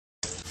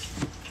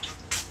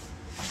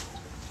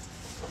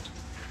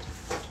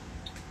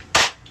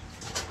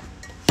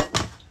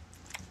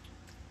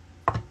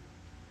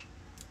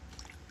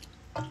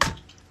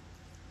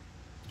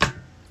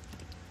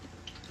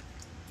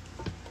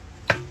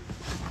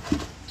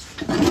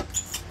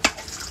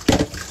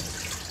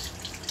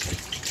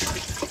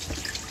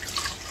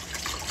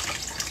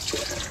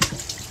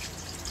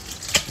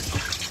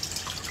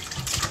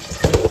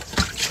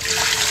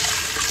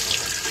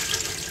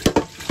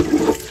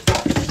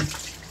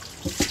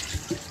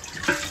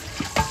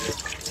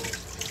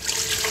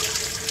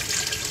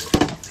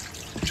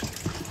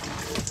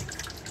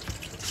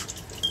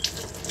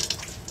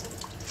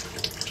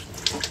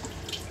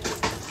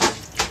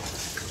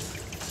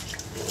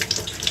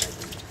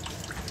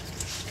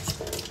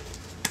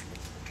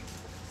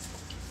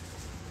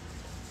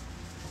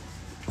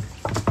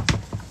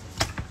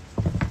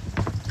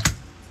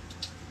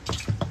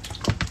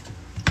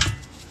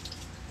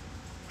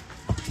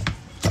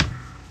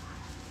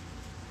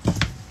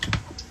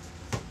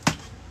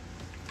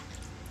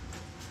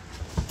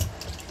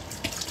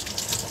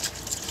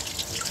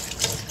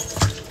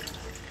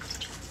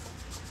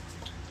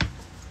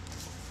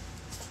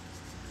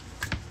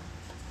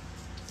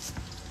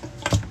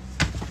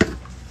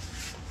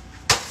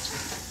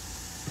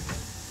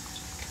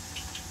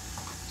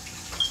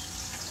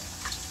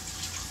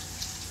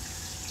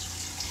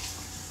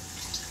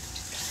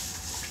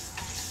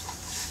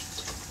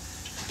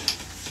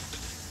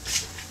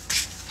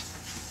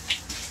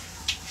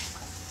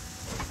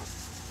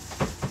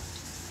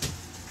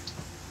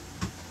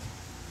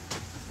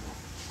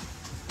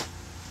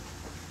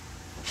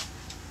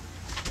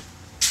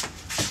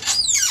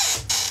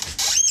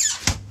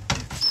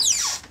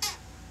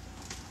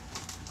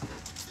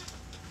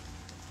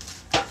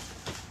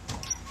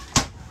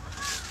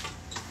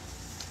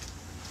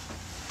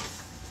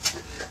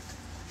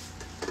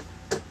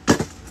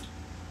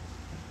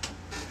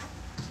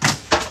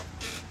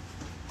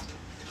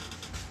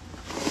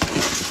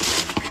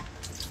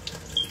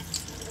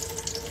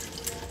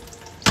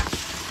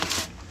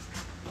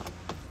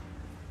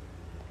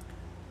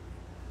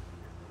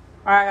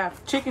All right, I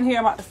got chicken here.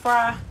 I'm about to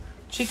fry.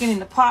 Chicken in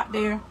the pot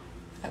there.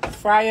 Got the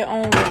fryer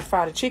on. Ready to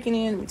fry the chicken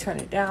in. Let me turn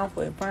it down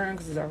for it burn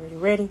because it's already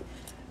ready.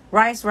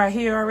 Rice right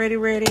here already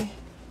ready.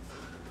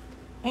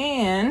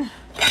 And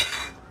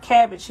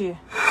cabbage here.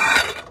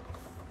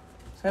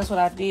 So that's what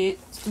I did.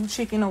 Stew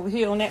chicken over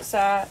here on that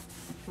side.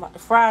 I'm about to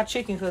fry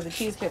chicken because the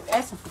kids kept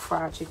asking for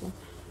fried chicken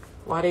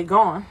while they're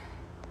gone.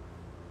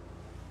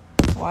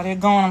 While they're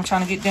gone, I'm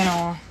trying to get dinner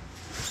on.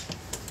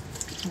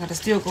 I gotta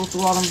still go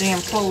through all them damn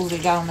clothes they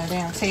got on that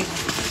damn table.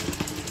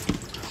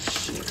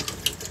 Shit.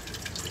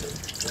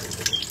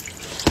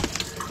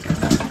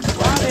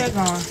 While they're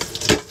gone.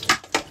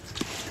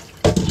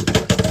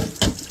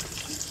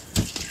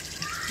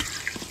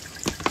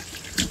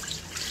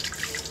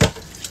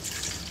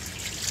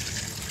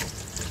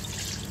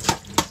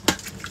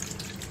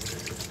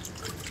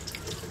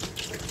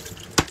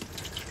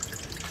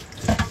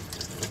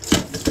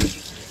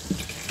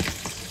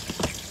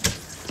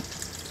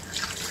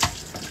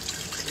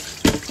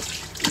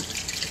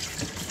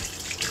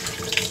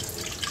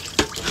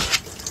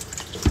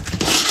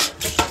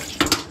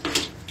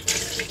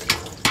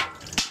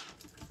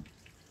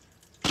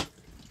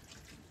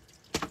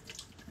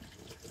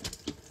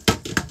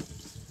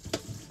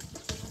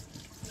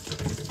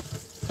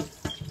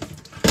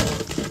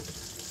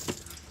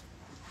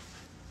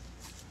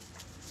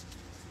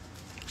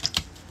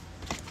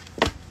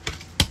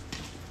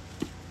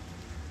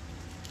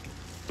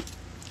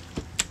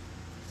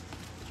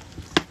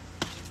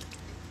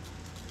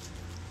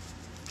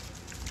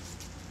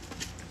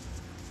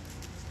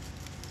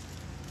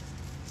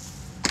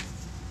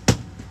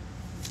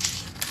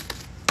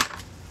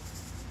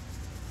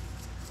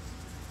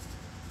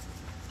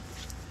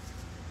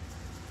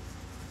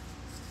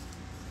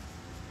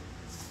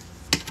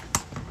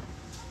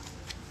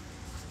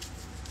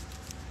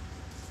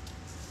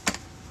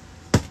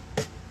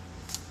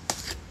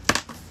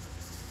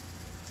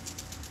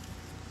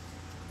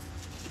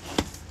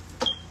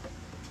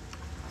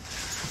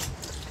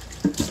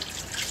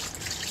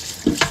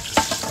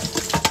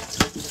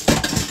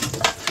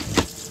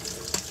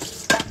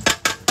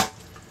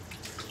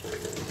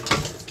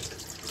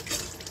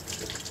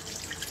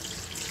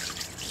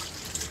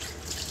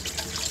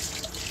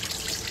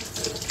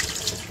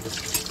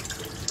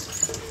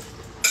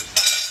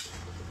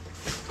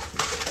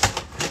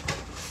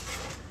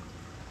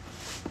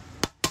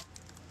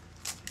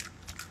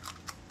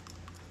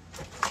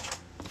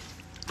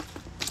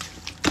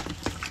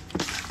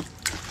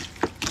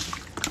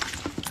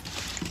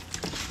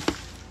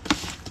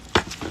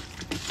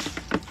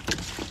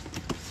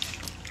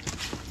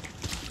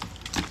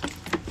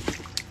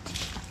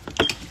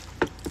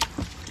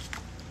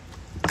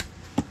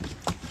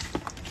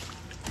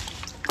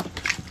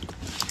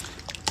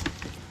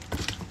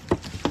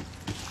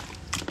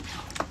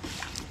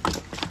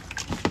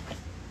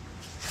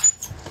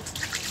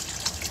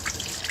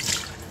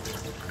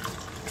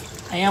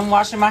 I am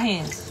washing my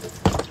hands.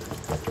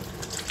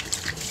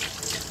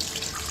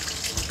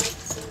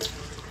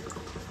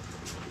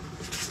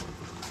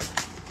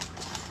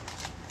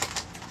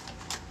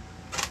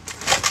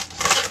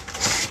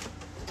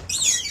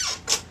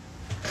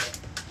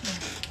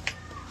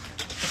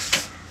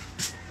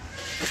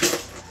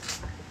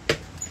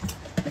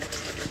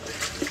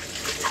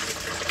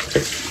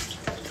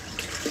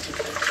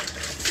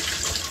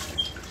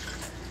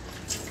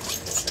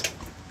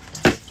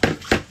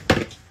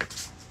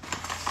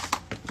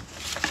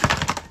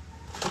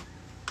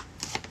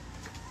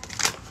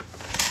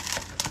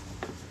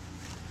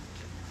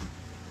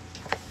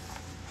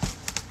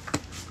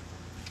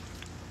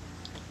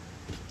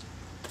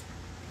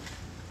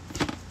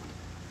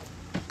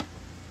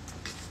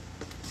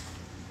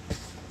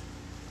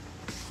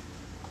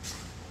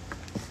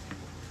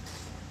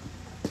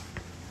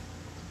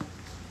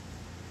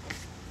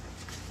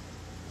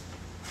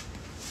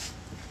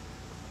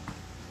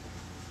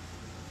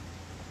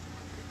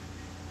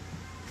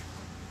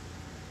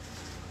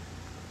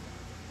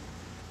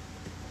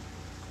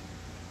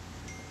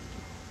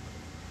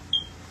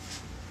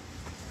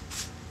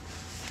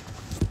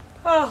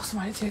 Oh,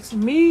 somebody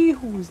texted me.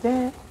 Who was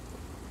that?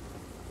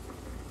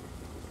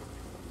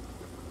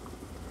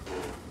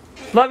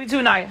 Love you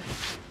too, Naya.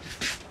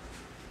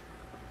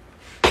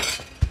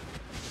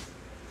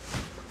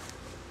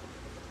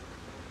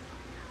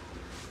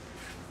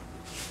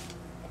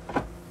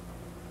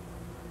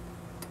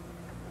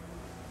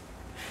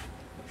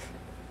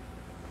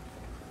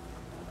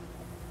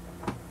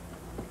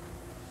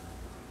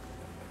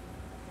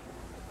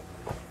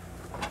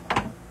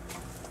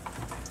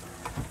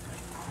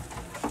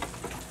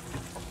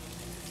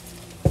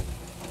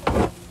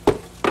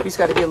 It's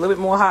got to get a little bit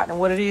more hot than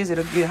what it is.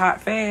 It'll get hot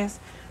fast.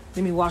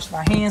 Let me wash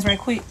my hands right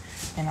quick,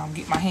 and I'll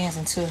get my hands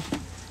into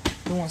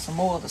doing some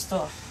more of the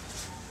stuff.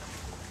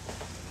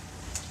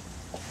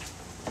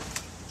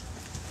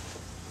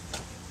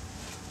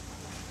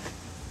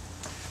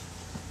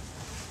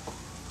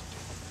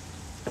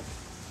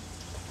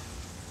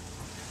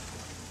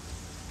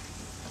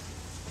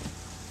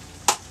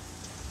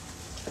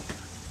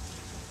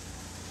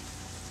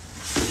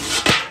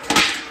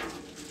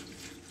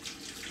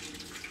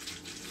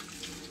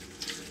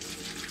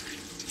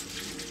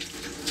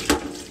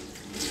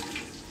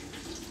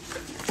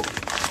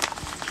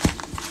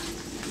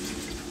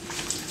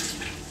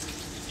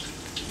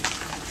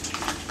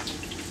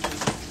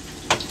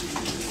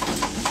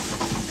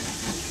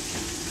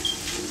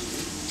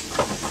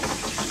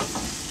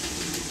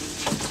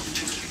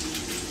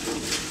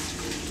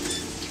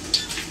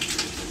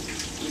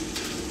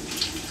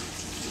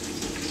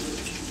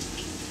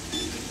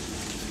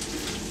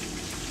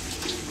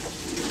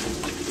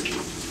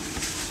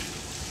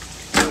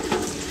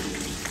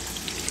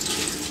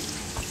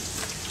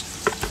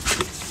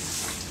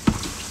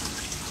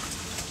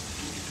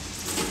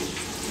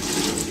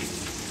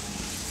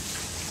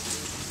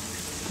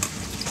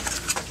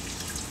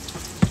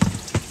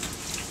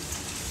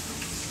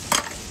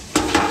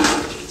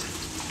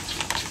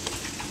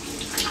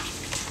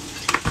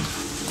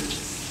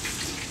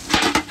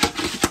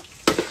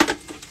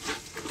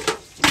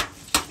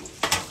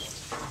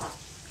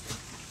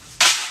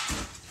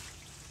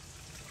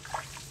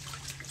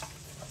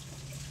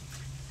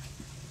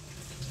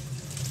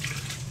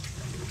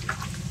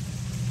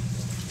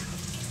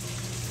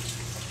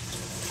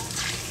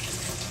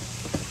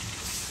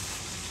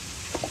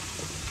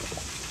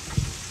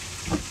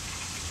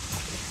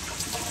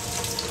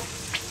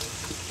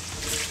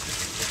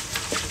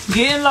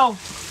 Getting low.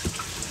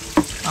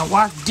 I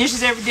wash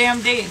dishes every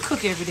damn day and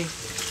cook every day.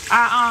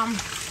 I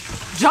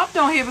jumped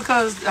on here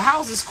because the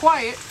house is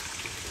quiet.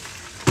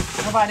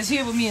 Nobody's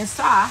here with me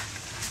inside.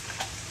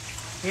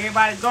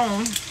 Everybody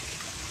gone.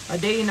 A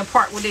day in the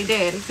park with their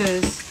daddy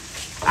because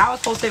I was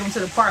supposed to take them to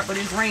the park, but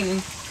it's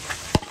raining.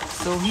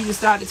 So he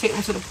decided to take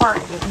them to the park.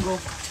 Let them go.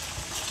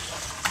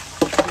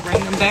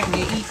 Bring them back and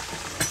they eat.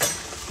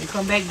 They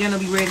come back, dinner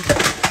be ready.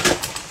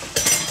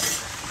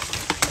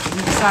 We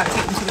decided to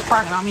take them to the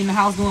park, and I'm in the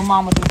house doing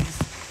mama things.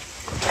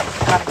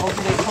 Gotta go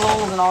through their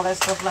clothes and all that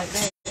stuff like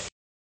that.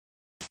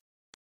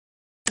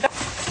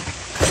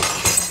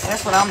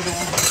 That's what I'm doing.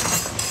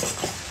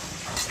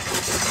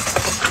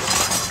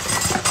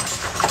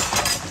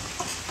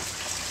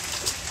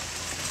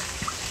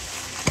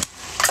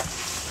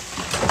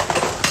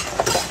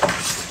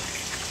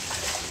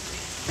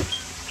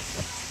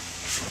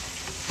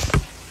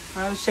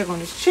 All right, let's check on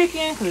this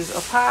chicken because it's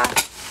up high.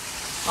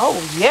 Oh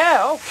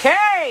yeah,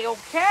 okay.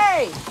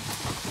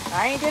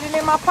 I ain't did it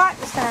in my pot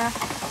this time.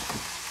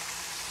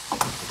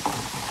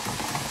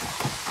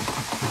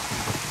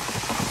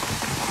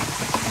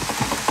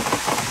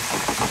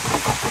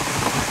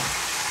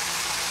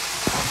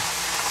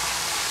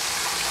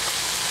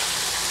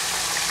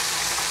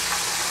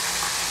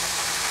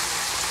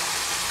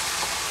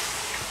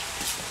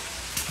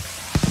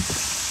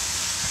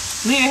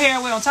 Leave her hair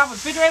away on top of the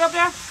refrigerator up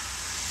there?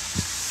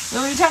 Is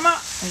that what you talking about?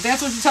 If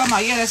that's what you're talking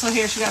about, yeah, that's her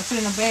hair. She got to put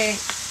in a bag.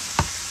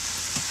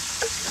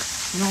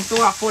 You don't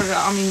throw out $40.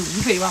 I mean,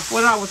 you pay about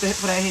 $40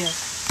 for that hair.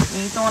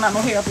 You ain't throwing out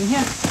no hair up in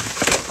here.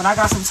 But I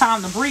got some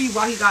time to breathe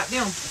while he got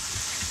them.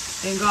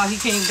 Thank God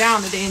he came down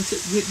today and took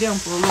with them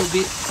for a little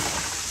bit.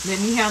 Let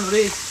me handle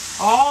this.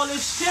 All this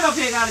shit up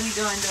here got to be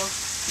done, though.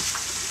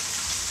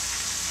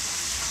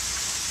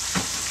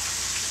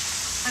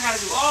 I got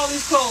to do all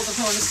these clothes up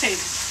on this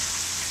table.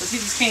 Because he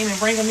just came and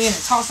bring them in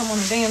and toss them on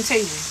the damn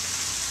table.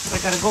 So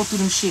I got to go through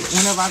them shit.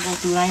 Whenever I go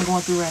through it, I ain't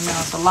going through right now.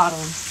 It's a lot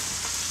of them.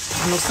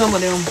 I know some of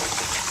them.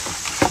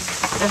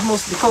 That's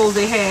most of the clothes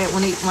they had when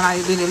they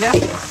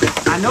left.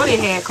 I know they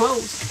had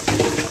clothes.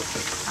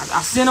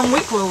 I sent them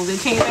with clothes. They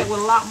came back with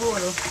a lot more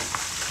though.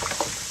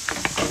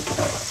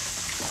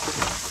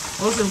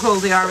 Most of them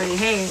clothes they already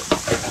had.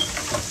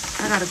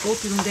 I gotta go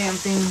through them damn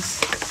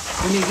things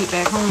when they get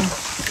back home.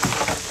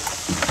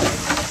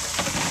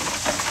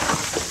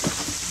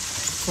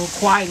 So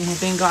quiet and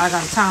thank God I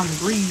got time to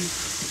breathe.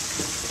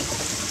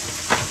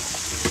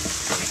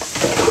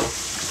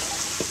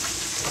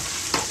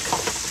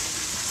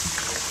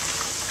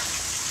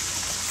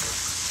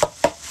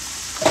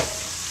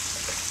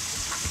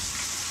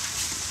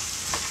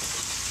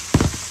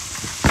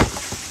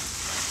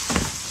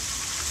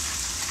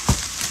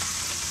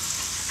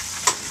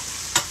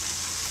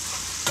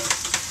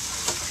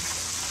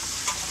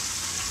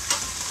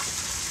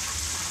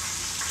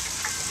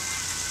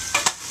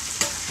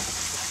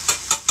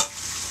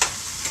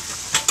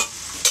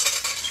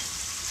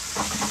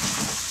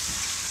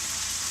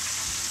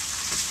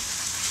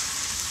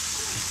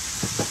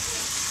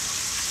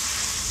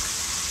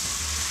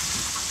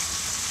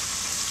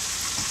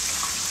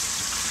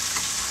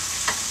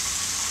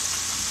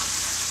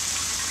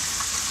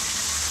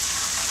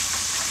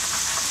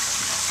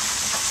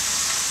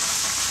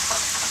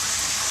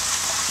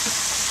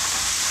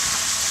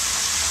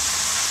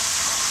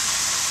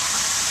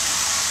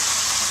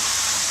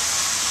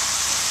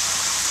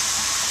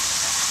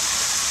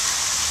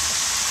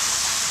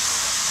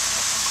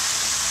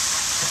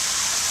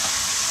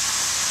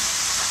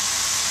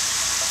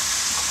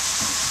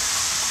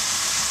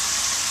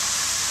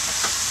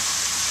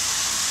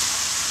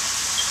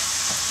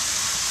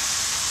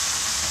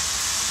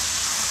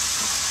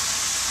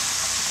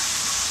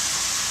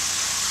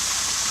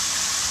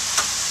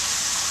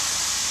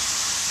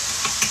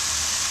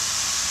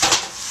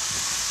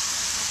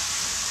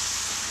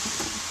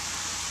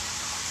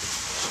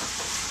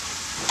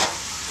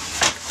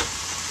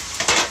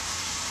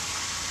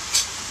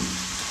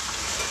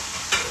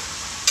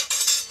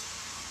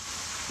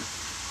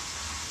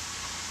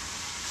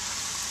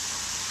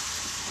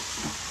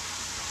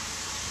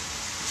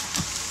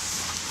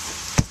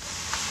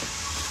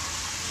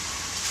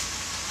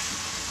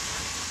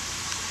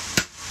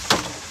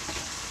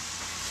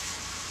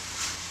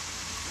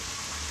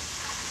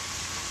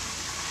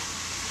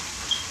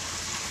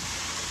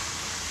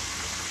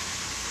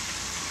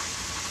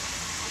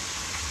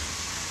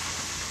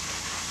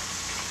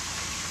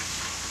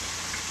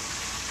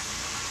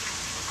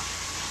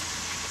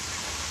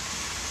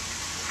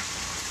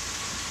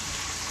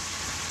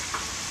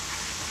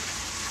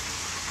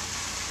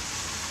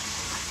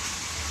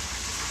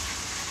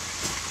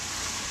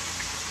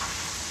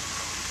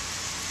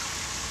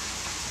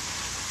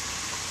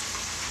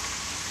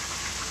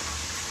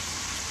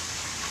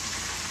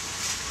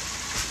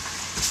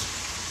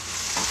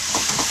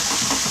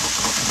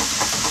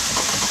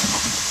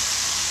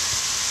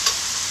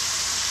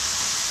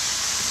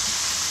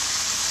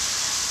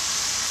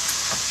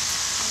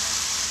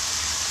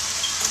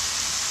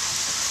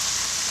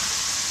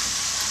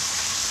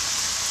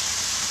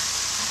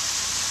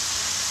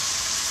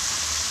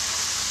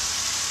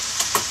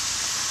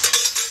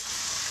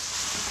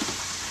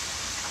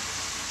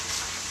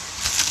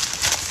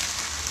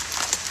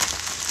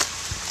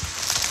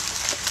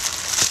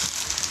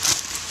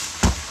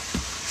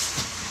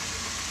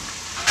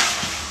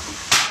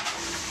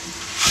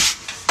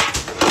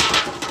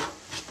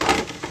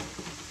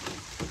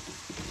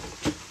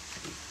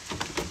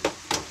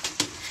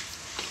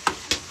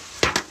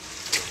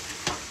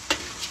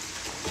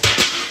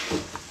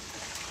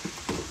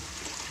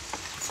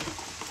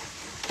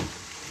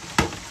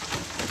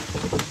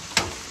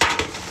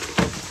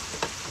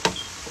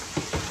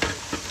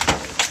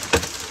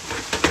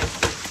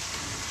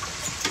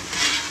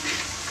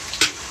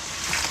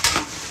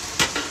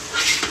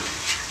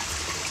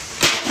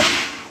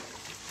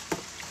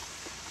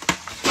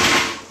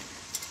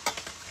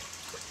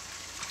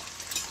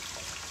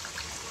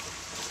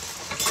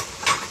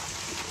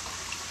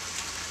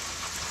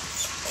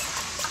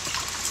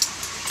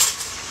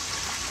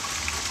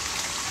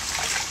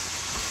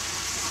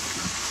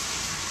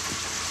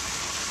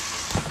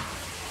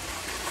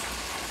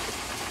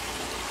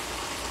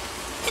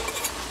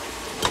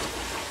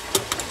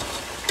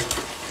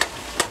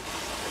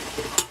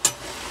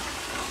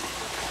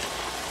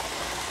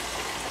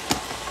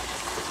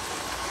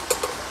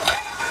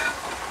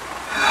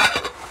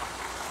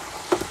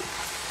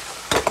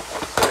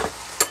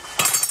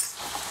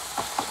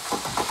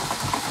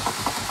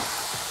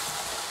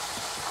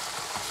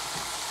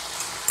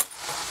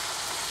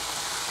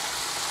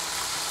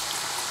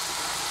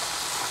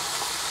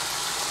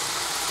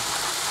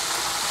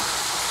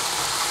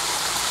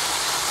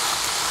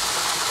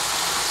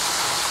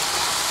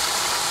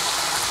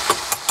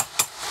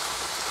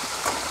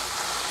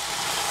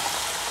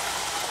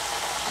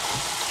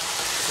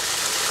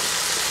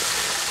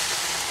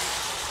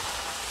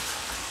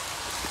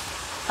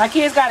 My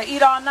kids got to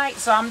eat all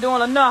night, so I'm doing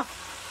enough.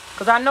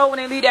 Because I know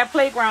when they leave that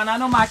playground, I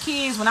know my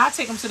kids, when I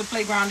take them to the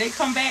playground, they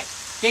come back,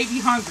 they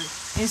be hungry.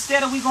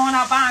 Instead of we going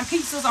out buying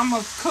pizzas, I'm going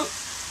to cook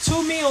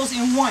 2 meals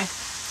in one.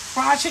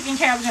 Fried chicken,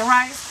 cabbage, and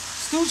rice,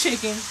 stewed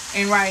chicken,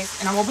 and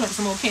rice. And I'm going to open up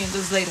some more canned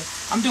goods later.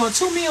 I'm doing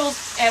 2 meals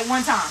at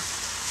one time.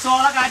 So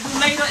all I got to do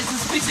later is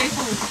just fix their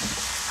food.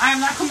 I am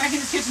not coming back in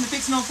this kitchen to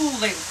fix no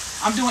food later.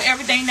 I'm doing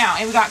everything now.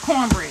 And we got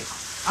cornbread.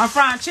 I'm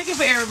frying chicken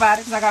for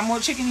everybody because I got more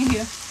chicken in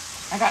here.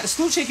 I got the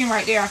stewed chicken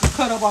right there. I can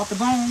cut up off the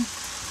bone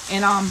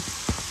and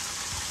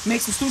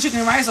make some stewed chicken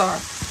and rice. Or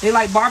they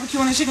like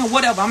barbecuing the chicken,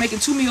 whatever. I'm making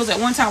 2 meals at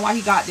one time while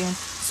he got them.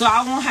 So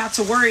I won't have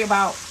to worry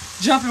about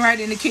jumping right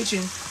in the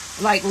kitchen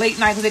like late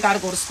night because they got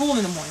to go to school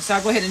in the morning. So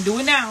I go ahead and do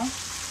it now.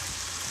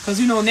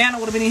 Because, you know, Nana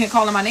would have been in here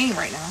calling my name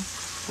right now.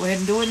 Go ahead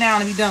and do it now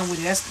and be done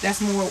with it.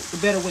 That's more the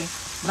better way.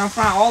 But I'm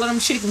frying all of them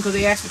chicken because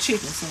they asked for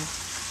chicken. So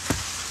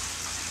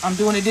I'm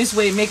doing it this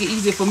way to make it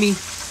easier for me.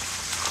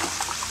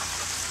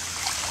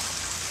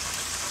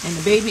 And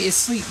the baby is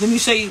asleep. Let me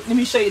show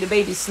you the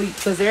baby's sleep.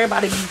 Because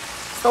everybody be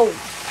so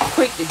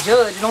quick to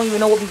judge. You don't even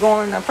know what be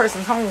going on in that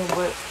person's home.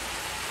 But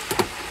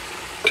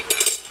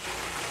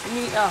let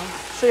me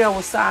show y'all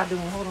what Side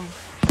doing. Hold on.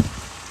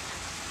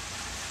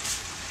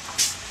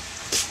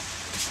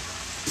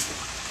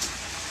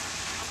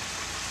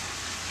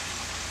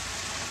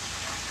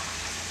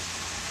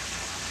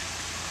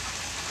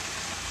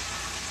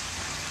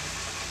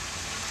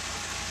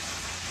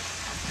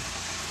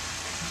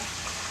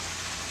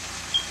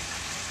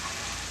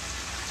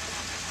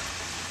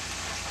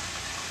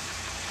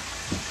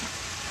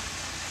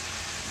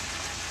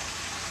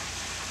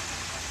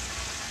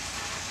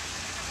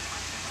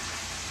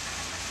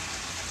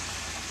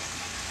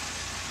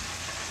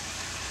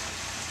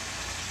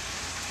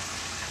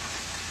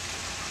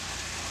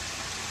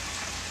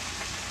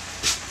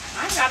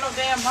 Got no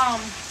damn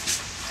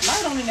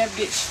light on in that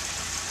bitch.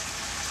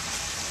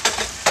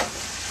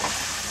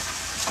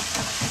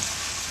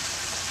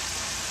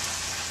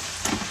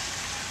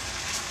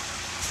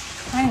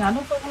 I ain't got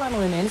no fucking light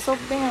on in there. It's so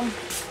damn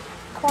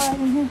quiet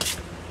in here.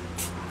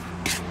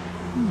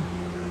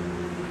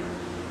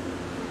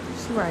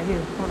 See right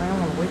here. Hold on, I don't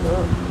want to wake her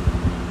up. I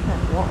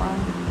have to walk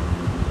around.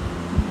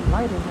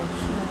 Light in here.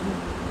 Shit right here.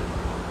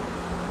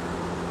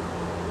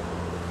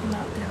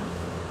 Knocked out.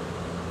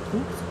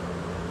 Oops.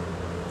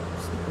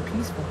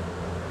 Peaceful.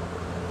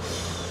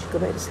 Shh, go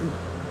back to sleep.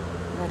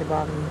 Not to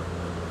bother me.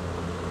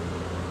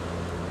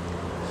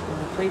 She's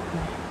gonna play with me.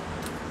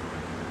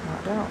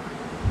 Knocked out.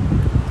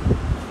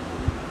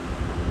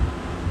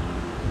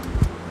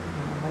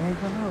 I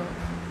ain't gonna up.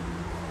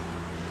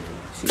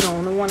 She's the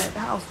only one at the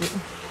house with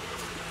me.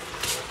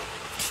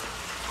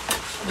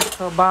 Look at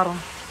her bottom.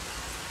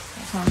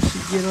 That's how she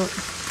get up.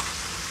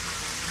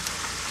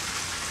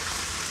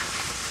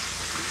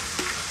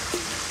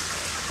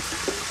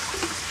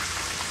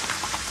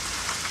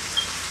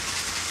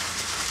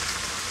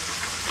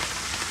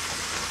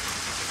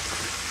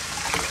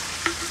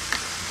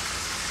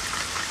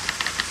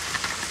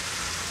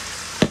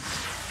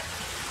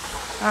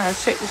 All right,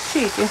 check this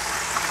chicken.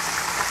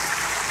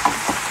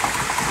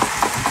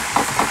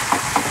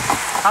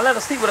 I let her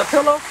sleep with a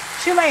pillow.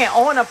 She laying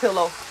on a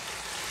pillow.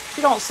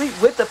 She don't sleep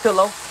with the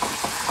pillow.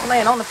 She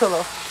laying on the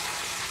pillow.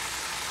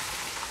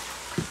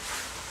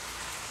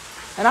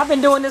 And I've been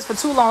doing this for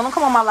too long. Don't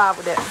come on my live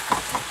with that.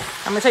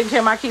 I've been taking care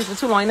of my kids for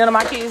too long. Ain't none of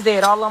my kids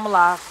dead. All of them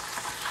alive.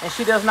 And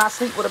she does not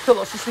sleep with a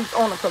pillow. She sleeps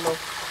on a pillow.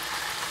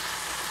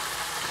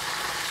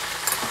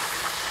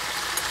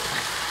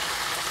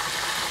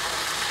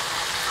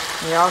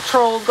 Y'all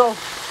trolls go.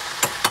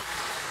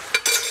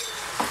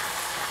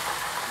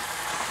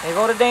 There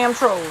go the damn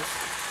trolls.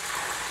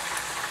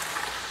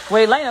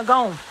 Wait, Lena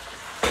gone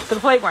to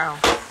the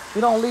playground. We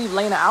don't leave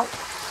Lena out.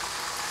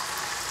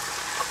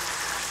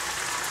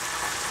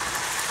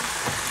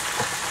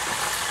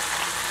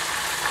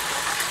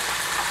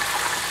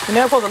 You're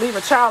never supposed to leave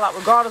a child out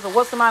regardless of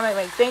what somebody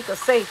may think or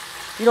say.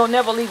 You don't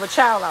never leave a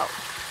child out.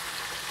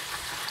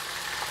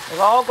 If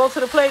all go to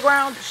the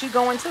playground, she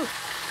going too.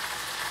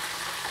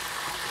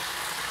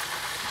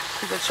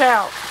 She's a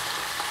child.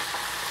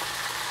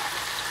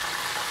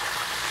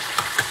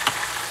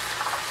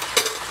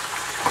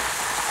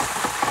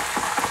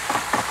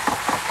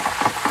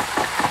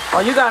 Oh,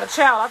 you got a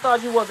child. I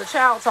thought you was a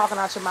child talking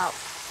out your mouth.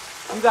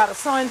 You got a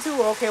son too?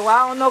 Okay, well,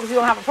 I don't know because you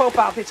don't have a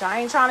profile picture. I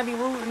ain't trying to be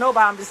rude to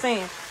nobody. I'm just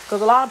saying.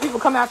 Because a lot of people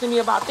come after me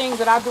about things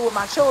that I do with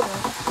my children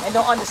and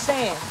don't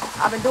understand.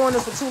 I've been doing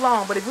this for too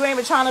long. But if you ain't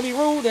been trying to be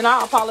rude, then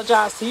I'll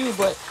apologize to you.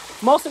 But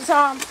most of the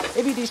time,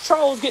 it be these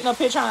trolls getting up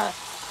here trying to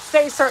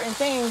say certain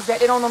things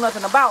that they don't know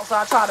nothing about, so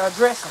I try to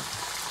address them.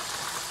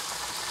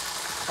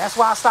 That's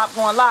why I stopped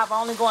going live. I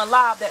only going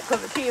live that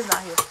because the kids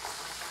not here.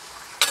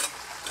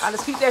 I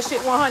just keep that shit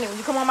 100. When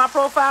you come on my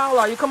profile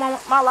or you come on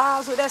my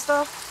lives with that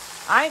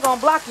stuff, I ain't gonna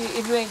block you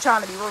if you ain't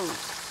trying to be rude.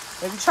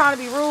 If you're trying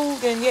to be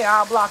rude, then yeah,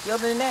 I'll block you.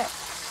 Other than that,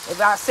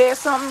 if I said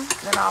something,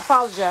 then I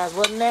apologize.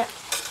 Other than that,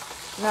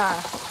 nah.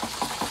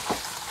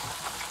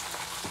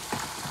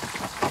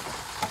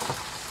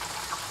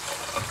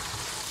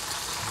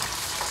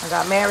 I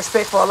got mad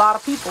respect for a lot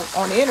of people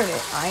on the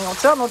internet. I ain't gonna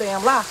tell no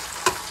damn lie.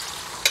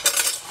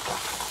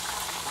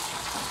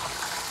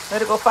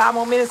 Let it go 5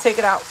 more minutes, take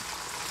it out.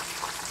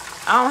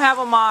 I don't have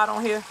a mod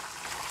on here.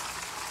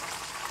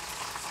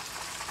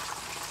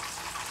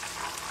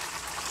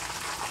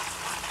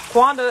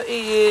 Quanda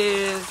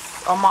is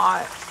a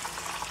mod.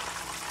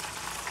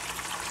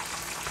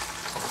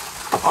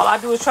 All I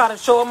do is try to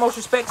show most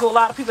respect to a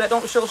lot of people that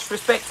don't show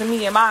respect to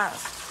me and mine.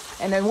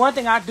 And then one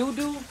thing I do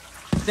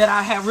that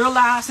I have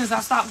realized since I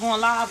stopped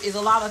going live is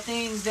a lot of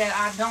things that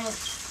I don't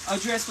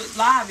address with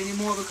live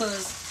anymore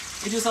because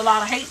it's just a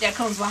lot of hate that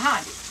comes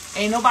behind it.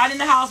 Ain't nobody in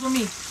the house with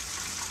me.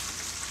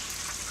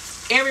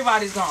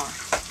 Everybody's gone.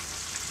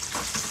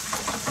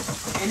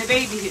 And the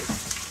baby here.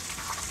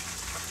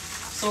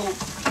 So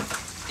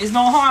there's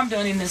no harm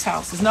done in this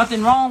house. There's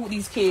nothing wrong with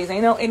these kids.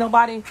 Ain't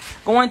nobody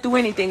going through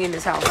anything in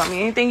this house. I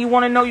mean, anything you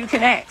want to know, you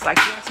can ask. Like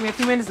you asked me a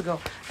few minutes ago.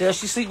 Does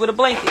she sleep with a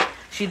blanket?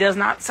 She does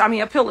not. I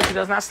mean, a pillow. She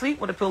does not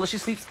sleep with a pillow. She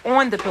sleeps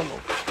on the pillow.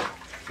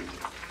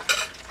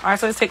 All right,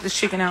 so let's take this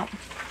chicken out.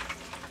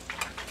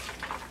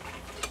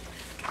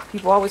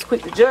 People always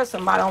quick to judge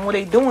somebody on what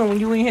they doing when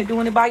you in here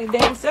doing it by your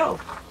damn self.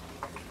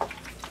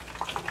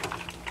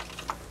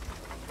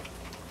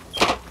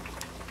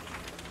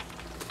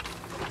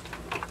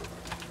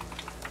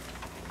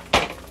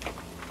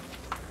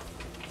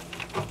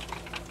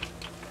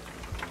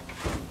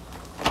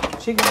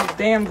 Chicken is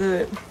damn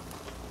good.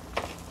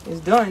 It's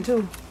done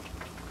too.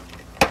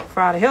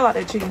 Fry the hell out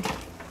that chicken.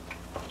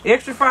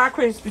 Extra fried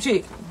crispy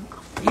chicken.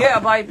 Yeah,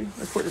 baby.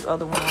 Let's put this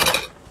other one on.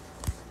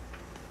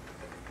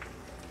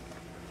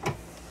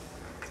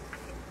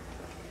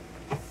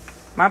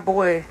 My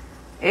boy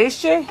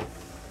HJ,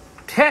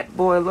 that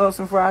boy loves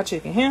some fried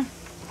chicken. Him.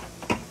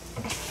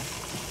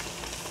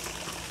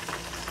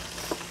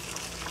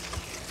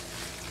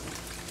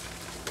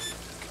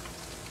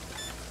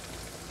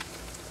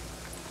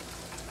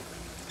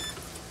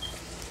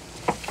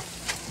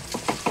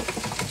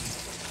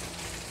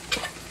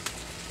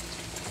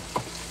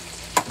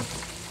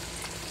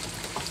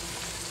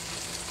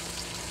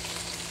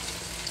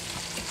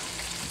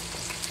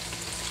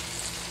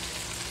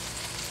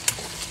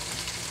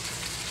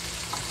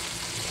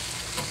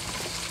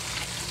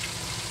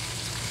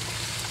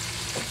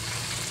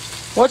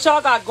 What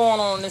y'all got going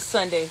on this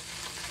Sunday?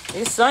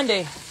 It's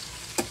Sunday.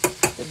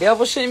 The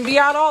devil shouldn't be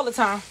out all the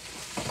time.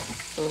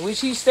 So we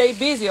should stay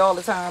busy all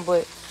the time.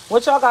 But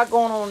what y'all got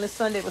going on this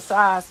Sunday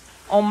besides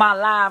on my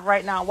live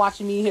right now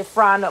watching me here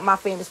frying up my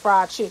famous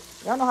fried chicken?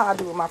 Y'all know how I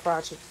do with my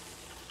fried chicken.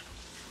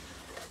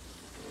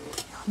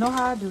 Y'all know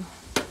how I do.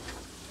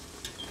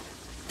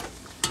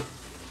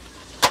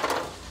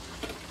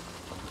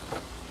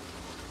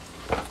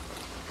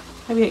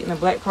 I be hating the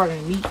black part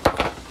of the meat.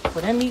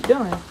 But that meat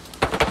done.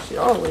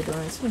 All the way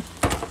done too.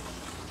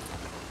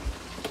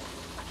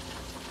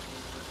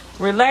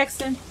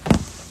 Relaxing.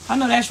 I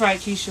know that's right,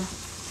 Keisha.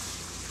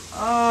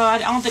 I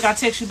don't think I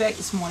text you back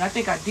this morning. I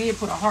think I did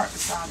put a heart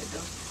beside it though.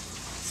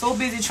 So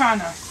busy trying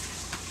to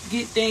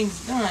get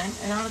things done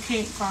and I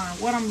can't find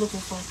what I'm looking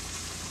for.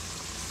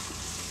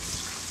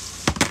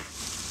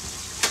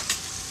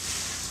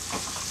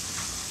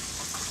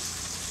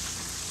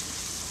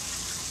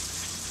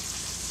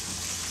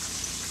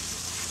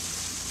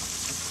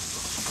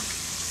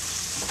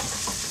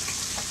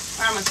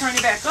 I'm going to turn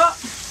it back up.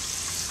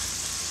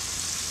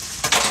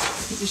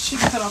 Get this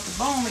chicken cut off the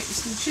bone. Make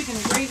this new chicken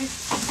and gravy.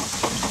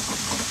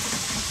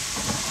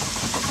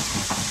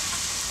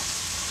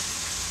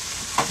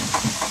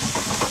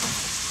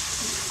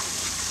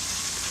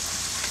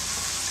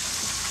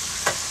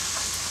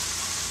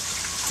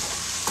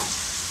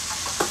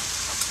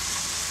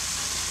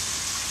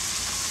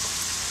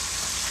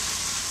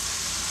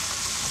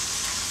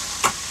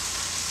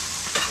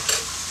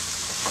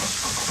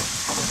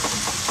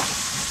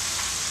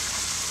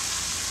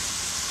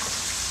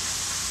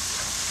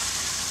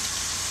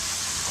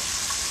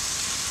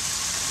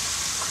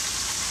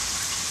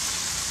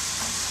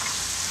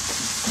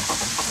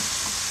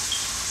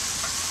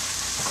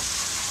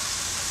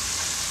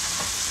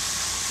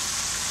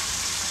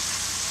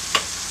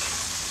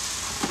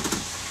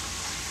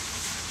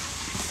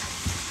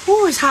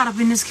 Ooh, it's hot up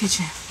in this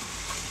kitchen.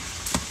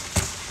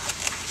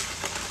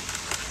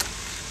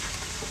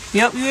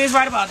 Yep, you is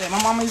right about that. My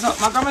grandma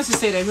used to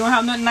say that. If you don't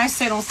have nothing nice to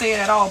say, don't say it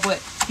at all.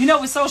 But you know,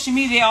 with social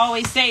media, they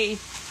always say, if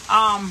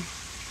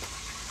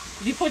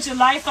you put your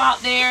life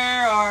out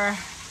there, or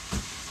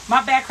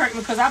my back hurt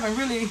me because I've been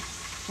really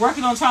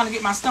working on trying to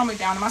get my stomach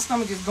down, and my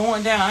stomach is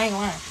going down. I ain't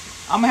lying.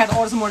 I'm gonna have to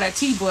order some more of that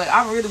tea, but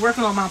I'm really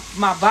working on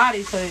my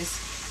body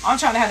because I'm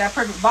trying to have that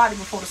perfect body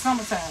before the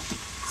summertime.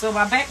 So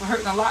my back was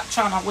hurting a lot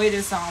trying to weigh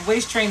this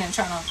waist training,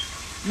 trying to.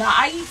 Now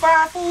I eat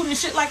fried food and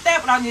shit like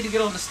that, but I need to get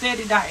on a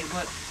steady diet.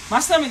 But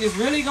my stomach is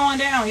really going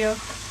down, yo.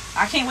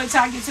 I can't wait till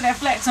I get to that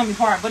flat tummy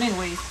part. But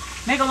anyways,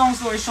 make a long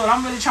story short,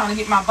 I'm really trying to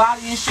get my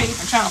body in shape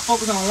and trying to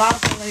focus on a lot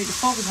of things I need to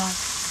focus on.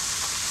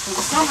 So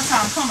the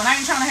summertime coming, I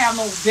ain't trying to have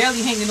no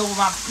belly hanging over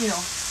my, you know.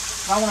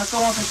 If I want to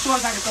throw on some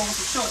shorts, I can throw on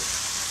some shorts.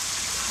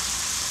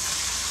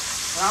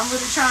 But I'm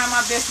really trying my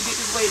best to get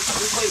this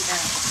weight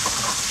down.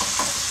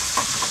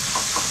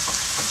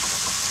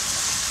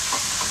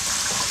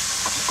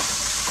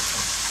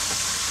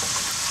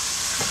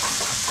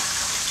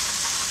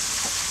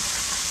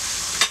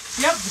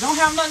 Don't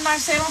have nothing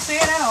nice to say, don't say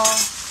it at all.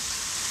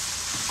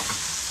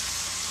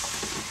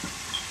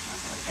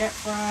 Air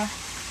fry.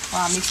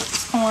 While I mix up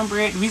this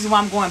cornbread. The reason why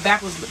I'm going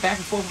back and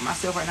forth with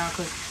myself right now,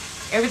 because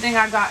everything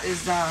I got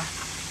is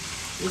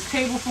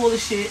table full of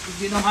shit. It's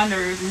getting on my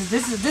nerves.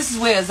 This is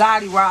where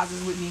anxiety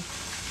rises with me.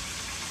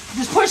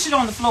 Just push it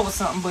on the floor or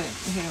something, but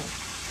hell,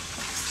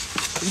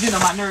 it's getting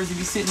on my nerves to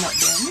be sitting up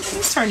there. Let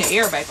me turn the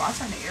air back on. I'll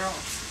turn the air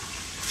off.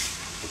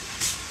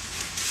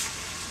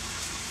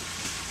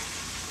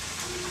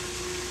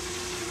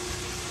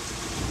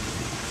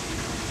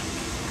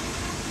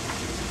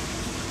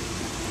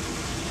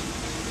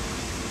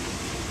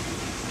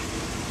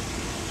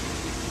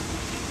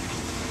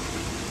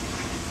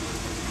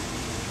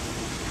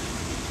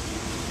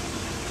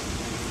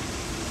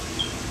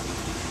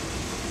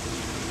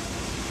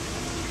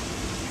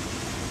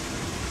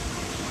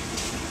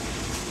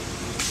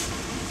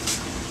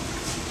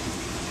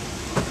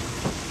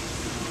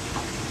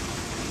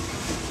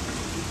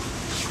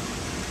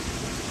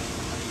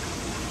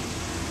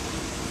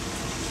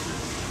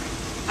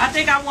 I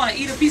think I want to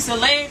eat a piece of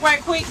leg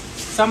right quick.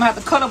 So I'm going to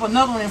have to cut up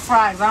another one and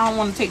fry it. Because I don't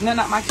want to take nothing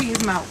out my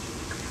kids' mouth.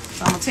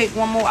 So I'm going to take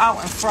one more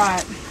out and fry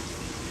it.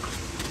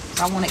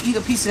 So I want to eat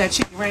a piece of that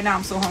chicken right now.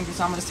 I'm so hungry.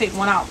 So I'm going to take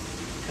one out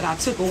that I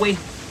took away.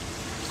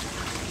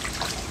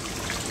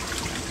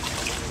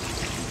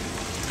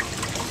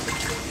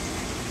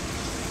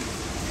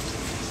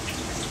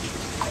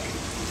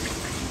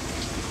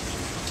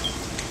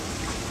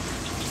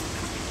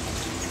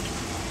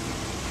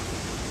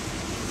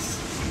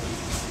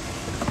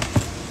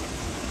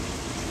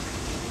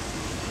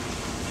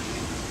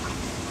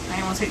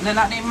 Take nothing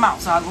out their mouth,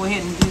 so I'll go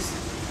ahead and just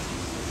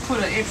put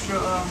an extra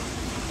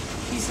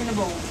piece in the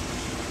bowl.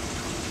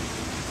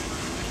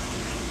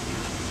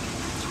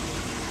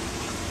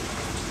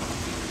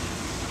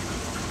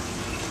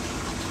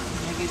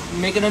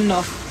 Make it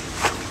enough.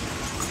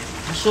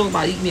 I'm sure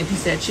about eating me a piece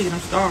of that chicken. I'm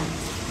starving.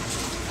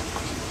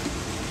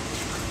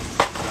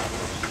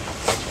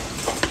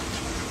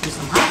 Get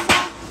some hot.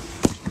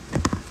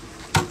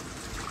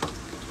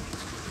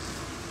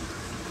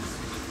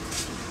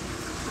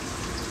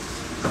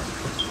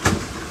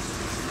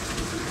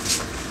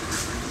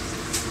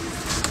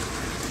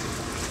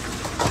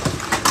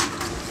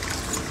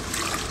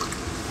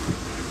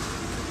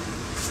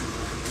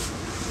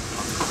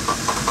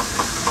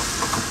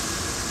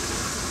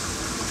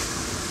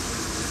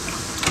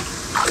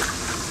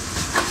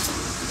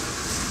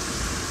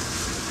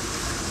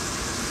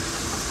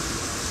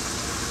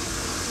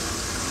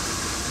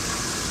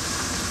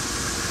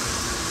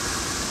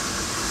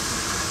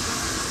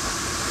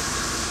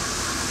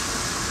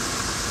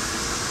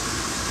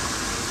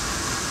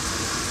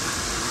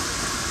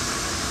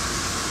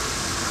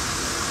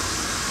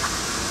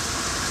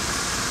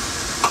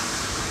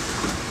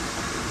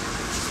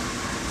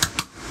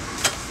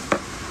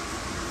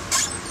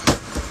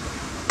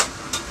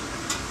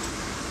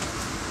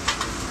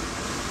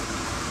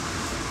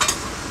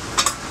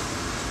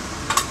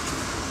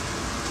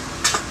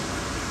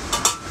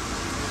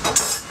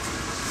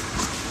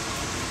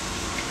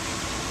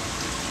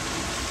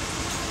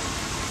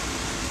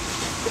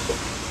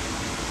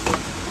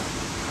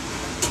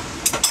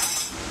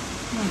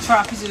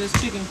 Try a piece of this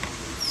chicken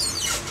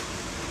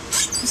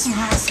with some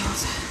hot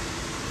sauce.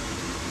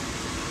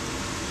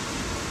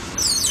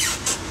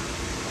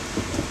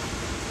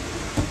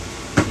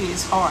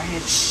 It's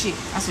hard-headed shit.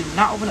 I said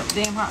not open up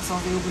the damn hot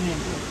sauce. They open it.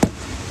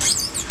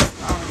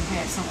 I already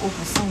had some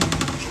open somewhere.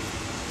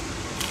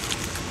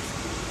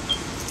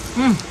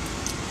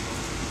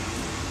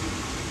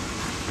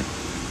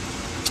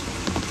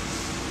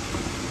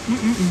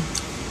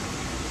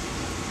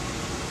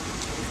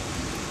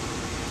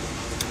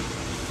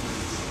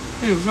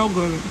 It was so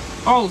good.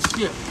 Oh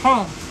shit. Hold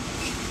on.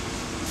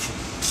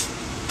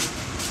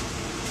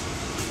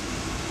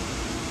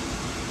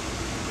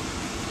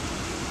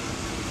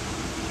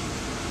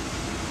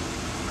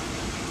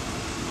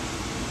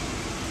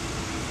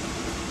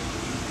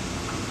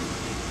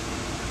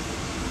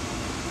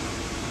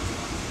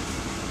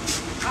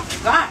 I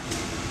forgot.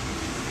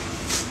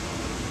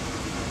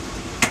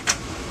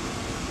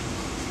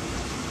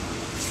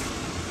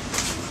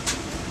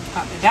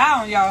 Pop it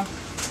down, y'all.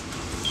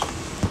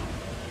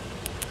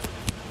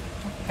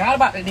 Forgot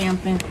about the damn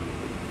thing.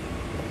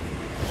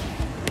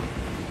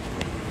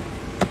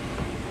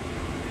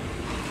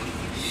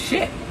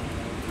 Shit.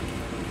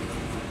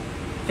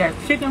 That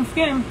chicken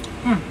skin.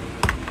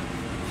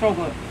 So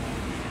good.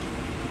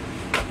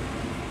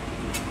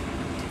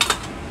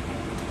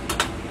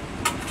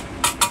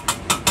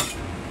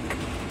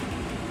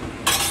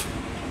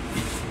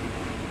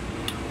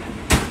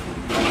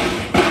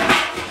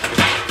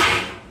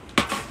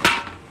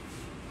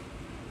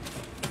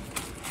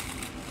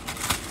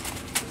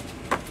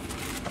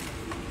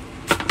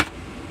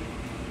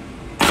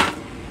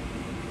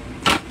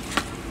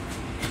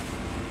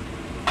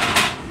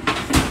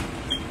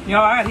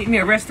 Y'all, I gotta eat me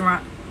a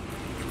restaurant.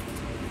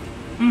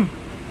 I'm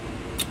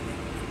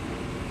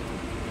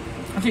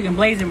chicken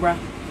blazing, bro.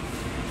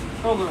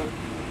 So good.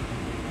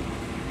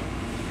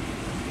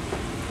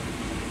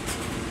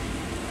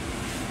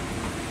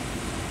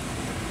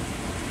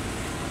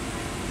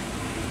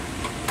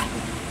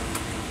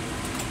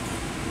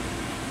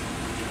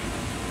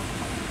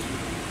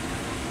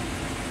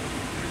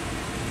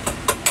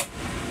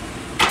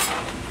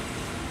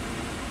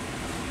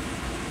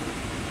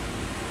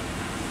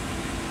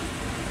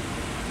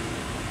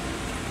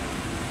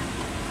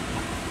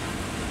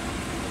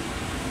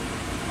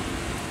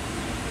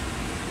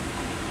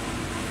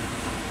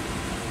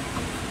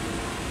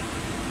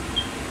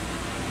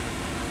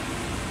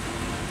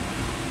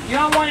 You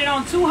don't want it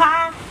on too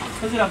high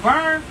because it'll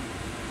burn.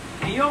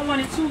 And you don't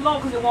want it too low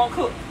because it won't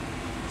cook.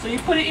 So you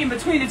put it in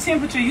between the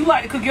temperature you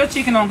like to cook your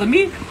chicken on. But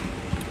me,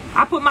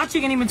 I put my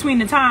chicken in between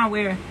the time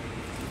where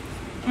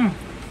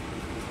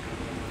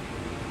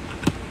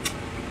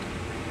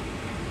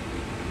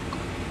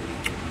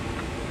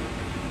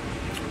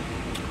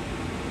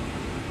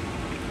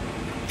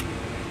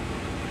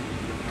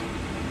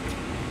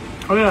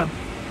oh yeah.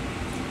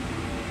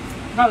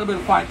 Got a little bit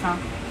of quiet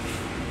time.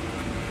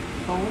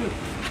 So weird.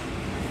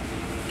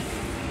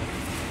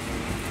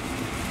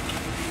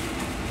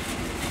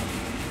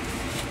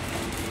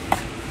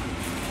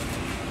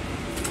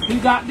 You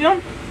got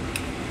them?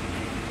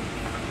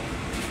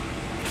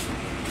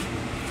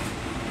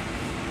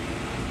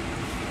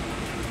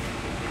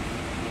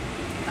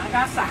 I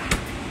got side.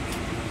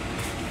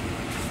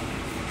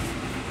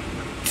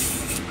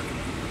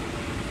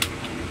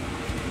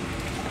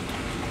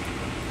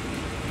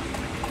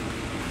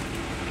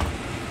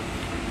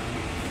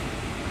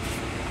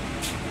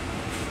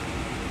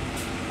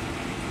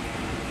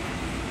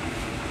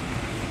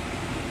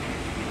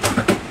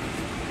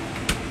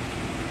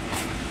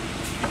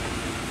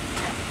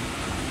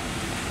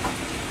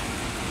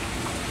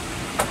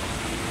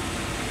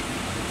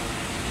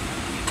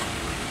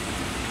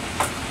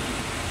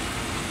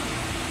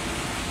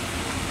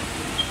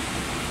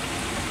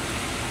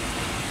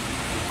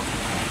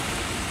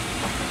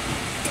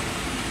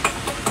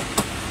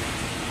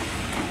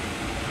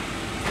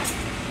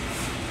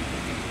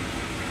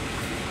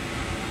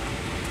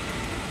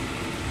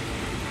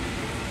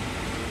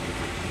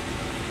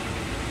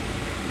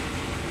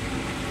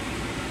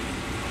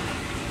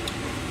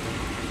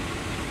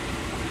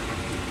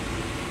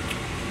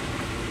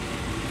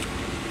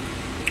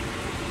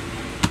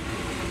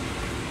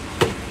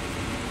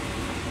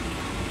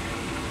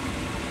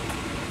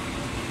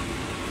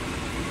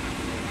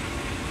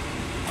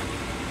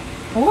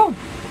 Oh,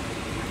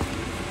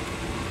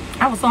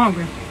 I was so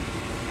hungry.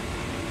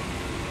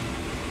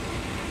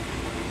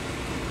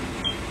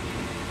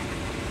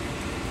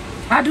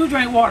 I do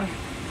drink water.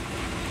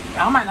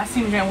 I might not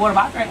see me drink water,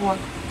 but I drink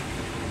water.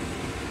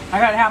 I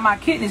gotta have my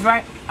kidneys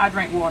right. I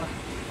drink water.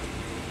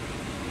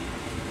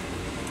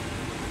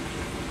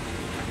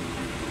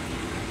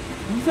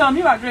 You tell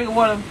me about drinking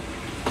water.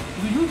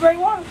 Do you drink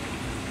water?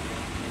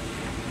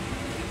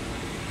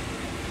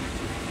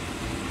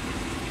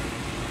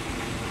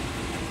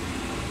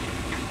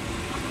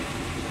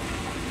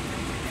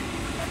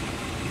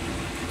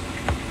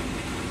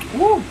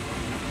 Woo!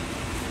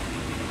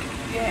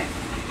 Yeah.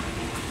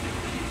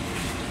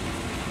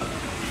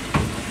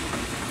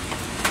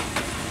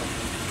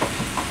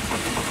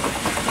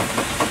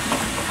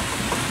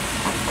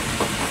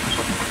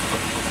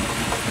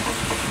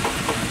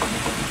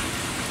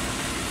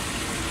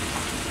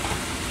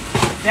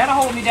 That'll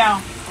hold me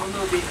down a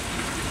little bit.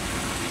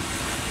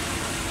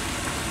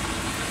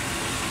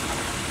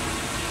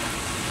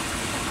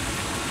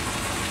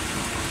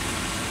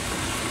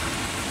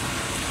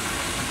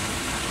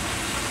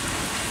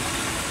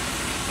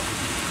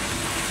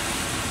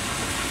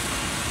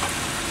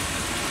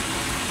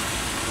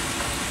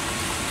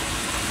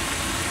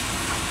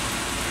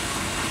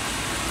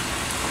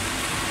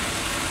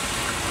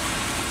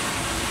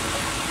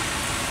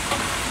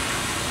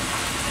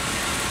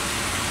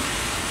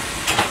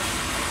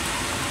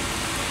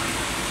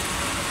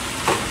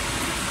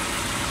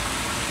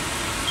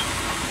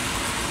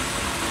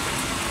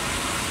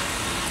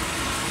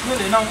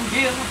 Really don't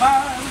give a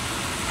vibe.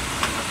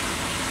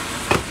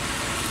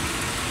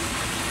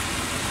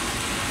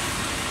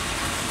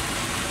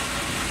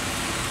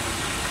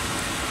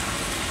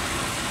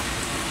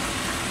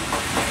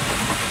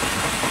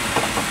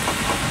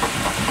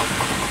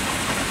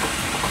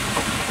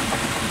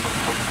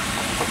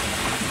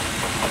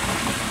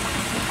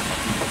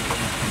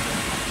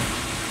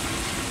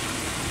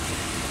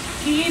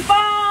 Keep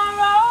on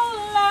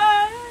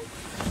rolling.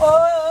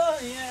 Oh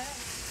yeah.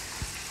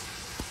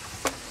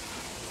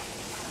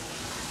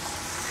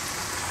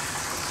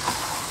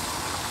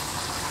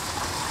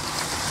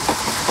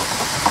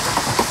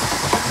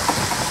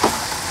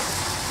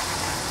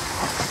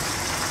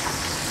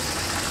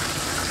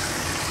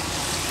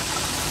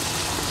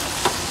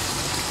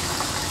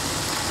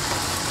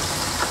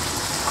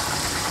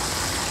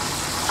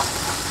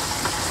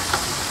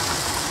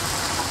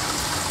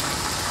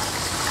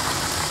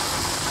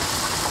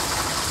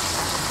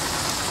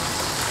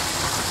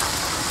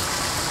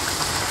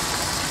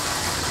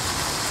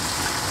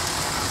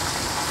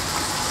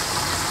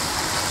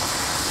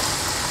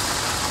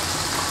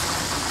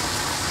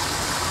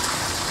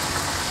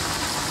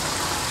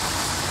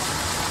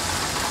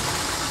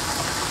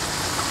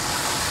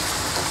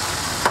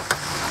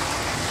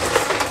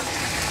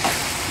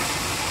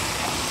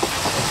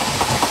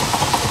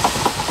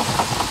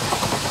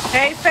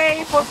 Hey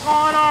Faith, what's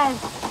going on?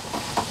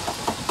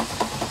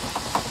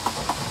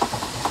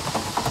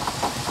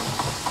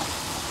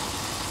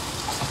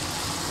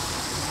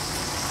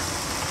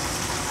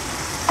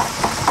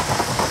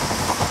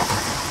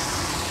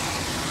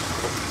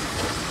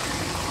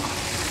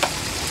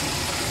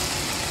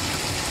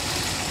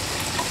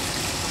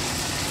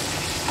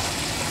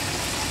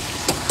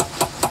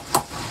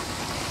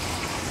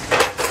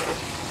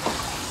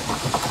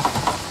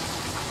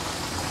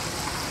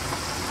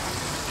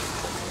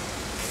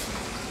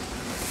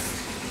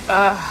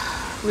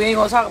 We ain't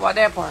gonna talk about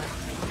that part.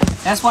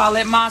 That's why I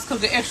let mine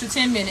cook the extra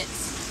 10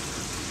 minutes.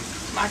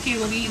 My kids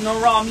gonna be eating no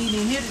raw meat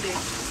in here today.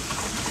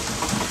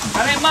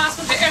 I let mine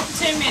cook the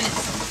extra 10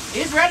 minutes.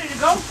 It's ready to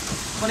go.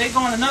 But they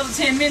going another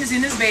 10 minutes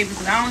in this baby.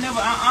 Because I don't never,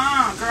 girl,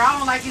 I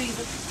don't like it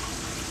either.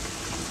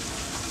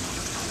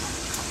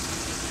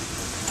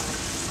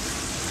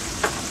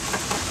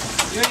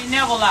 You ain't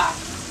never lie.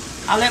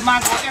 I let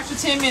mine go extra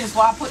 10 minutes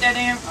while I put that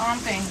in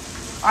thing.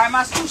 Alright,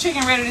 my stew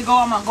chicken ready to go.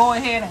 I'm gonna go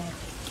ahead and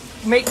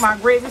make my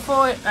gravy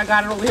for it. I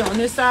got it over here on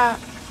this side.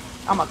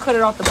 I'm gonna cut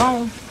it off the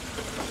bone.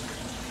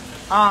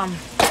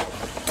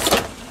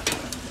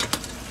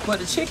 But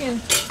the chicken,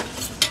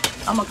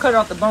 I'm gonna cut it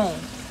off the bone.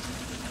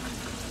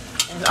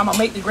 And I'm gonna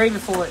make the gravy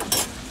for it.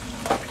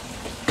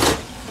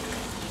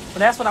 So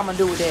that's what I'm gonna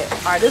do with that.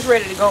 Alright, this is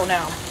ready to go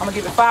now. I'm gonna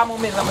give it 5 more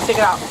minutes. I'm gonna take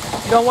it out.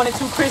 You don't want it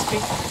too crispy,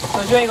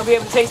 because you ain't gonna be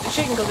able to taste the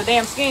chicken because the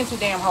damn skin's too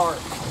damn hard.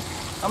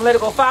 I'm gonna let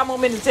it go 5 more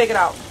minutes and take it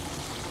out.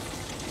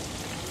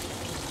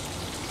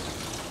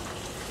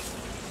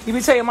 You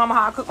be telling mama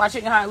how I cook my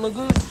chicken, how it look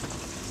good.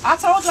 I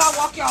told you I'll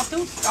walk y'all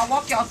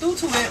through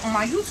to it on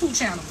my YouTube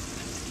channel.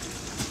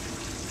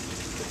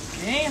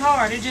 It ain't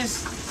hard. It's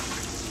just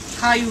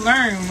how you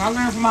learn. I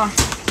learned from my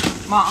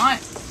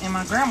aunt and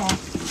my grandma.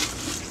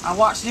 I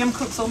watched them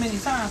cook so many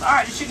times. All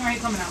right, the chicken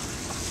ain't coming out.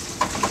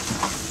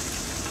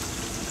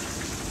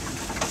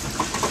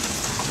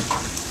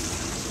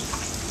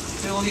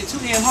 It's gonna get too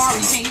damn hard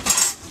when you can't eat it.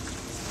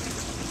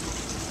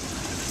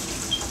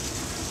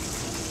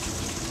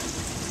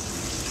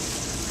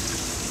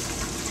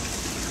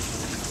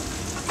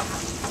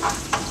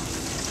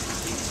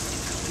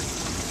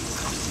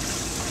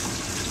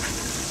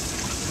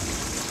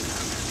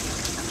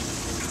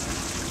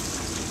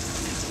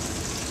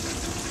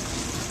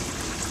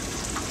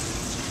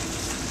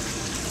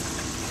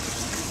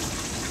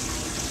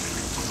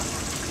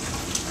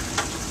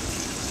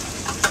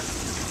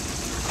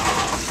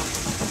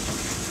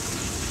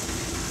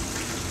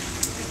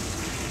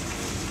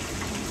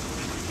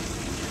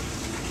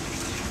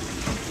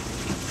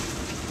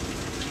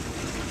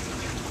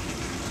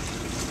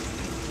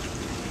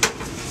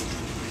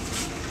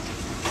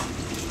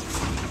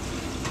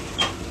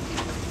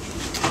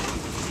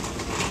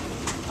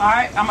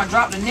 Alright, I'm going to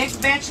drop the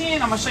next batch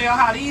in. I'm going to show y'all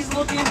how these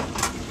looking.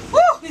 Woo,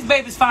 these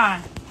babies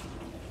fine.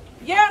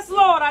 Yes,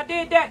 Lord, I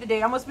did that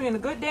today. I must be in a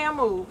good damn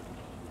mood.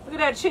 Look at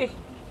that chicken.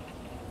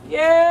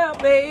 Yeah,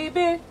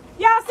 baby.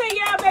 Y'all say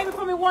yeah, baby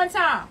for me one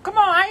time. Come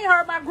on, I ain't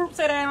heard my group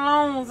say that in a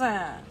long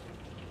time.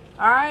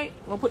 Alright,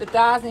 I'm going to put the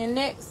thighs in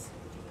next.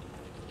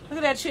 Look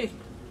at that chicken.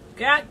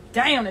 God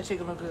damn, that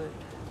chicken look good.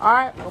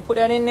 Alright, I'm going to put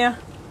that in there.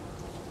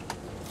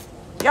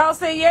 Y'all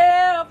say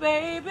yeah,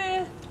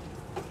 baby.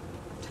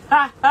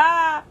 Ha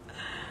ha.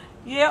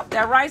 Yep,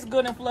 that rice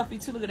good and fluffy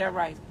too. Look at that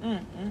rice.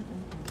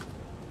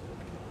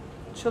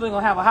 Children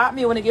gonna have a hot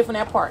meal when they get from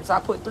that part. So I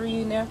put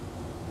 3 in there.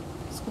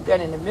 Scoop that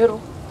in the middle.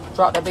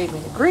 Drop that baby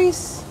in the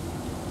grease.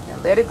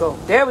 And let it go.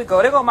 There we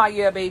go. There go my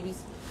yeah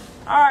babies.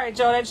 Alright,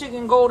 y'all. That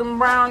chicken golden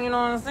brown, you know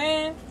what I'm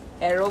saying?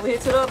 Add it over here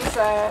to the other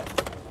side.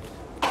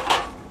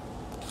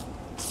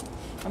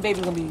 My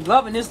baby's gonna be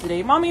loving this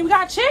today. Mommy, we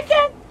got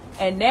chicken.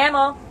 And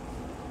Nana.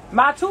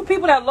 My 2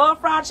 people that love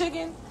fried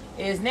chicken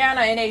is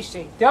Nana and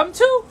HJ. Them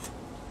 2,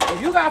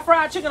 if you got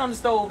fried chicken on the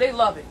stove, they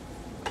love it.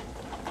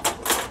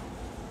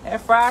 That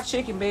fried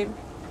chicken, baby.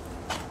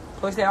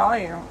 Push that all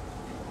in.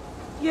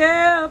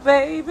 Yeah,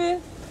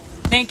 baby.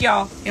 Thank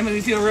y'all. It made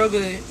me feel real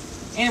good.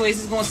 Anyways,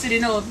 it's going to sit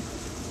in the oven.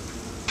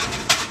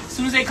 As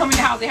soon as they come in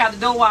the house, they have the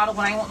dough wide open.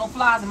 I ain't want no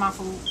flies in my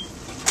food.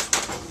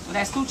 So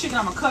that stewed chicken,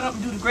 I'm going to cut up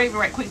and do the gravy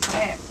right quick for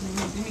that.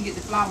 Let me get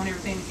the flour and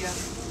everything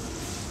together.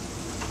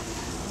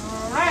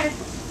 All right.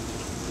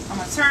 I'm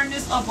going to turn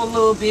this up a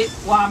little bit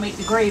while I make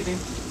the gravy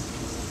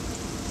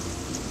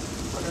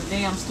for the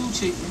damn stew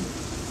chicken.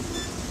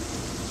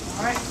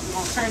 Alright, we're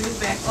going to turn this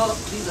back up.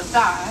 These are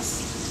thighs.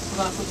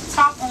 We're going to put the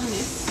top on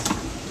this.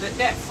 Let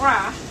that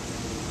fry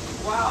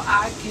while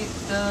I get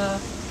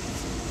the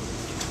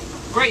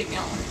gravy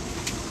on.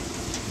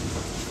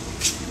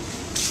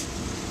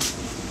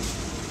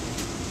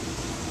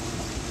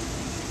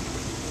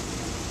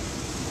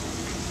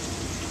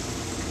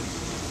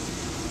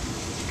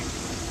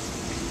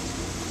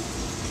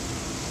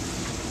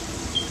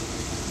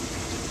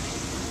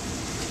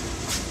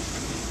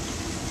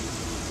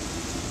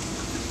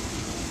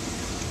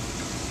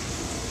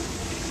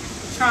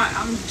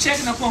 I'm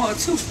checking up on her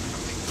too.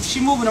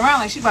 She moving around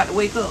like she about to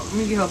wake up. Let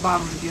me get her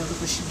bottom together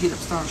before she get up,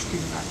 start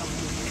screaming like I'm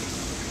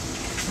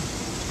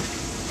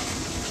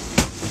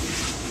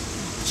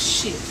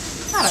shit.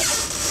 Gotta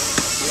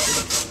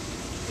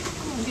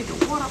come on, get the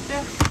water up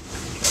there.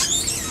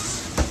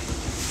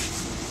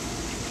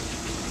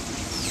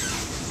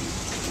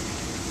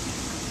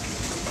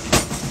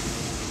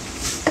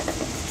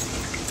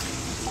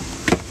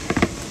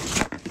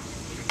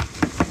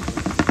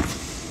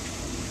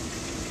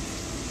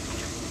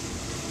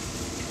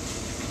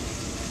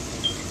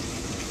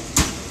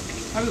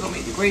 We're gonna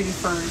make the gravy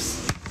first.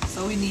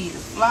 So we need the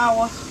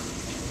flour.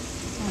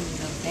 I need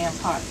another damn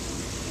pot.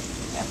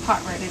 That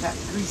pot right there got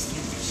the grease in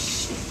it.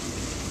 Shit.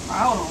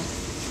 Right, hold on.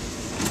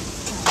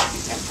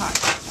 Get that pot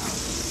down.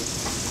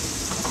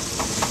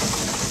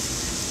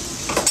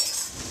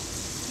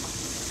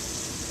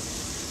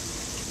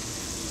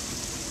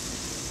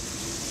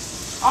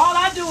 All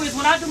I do is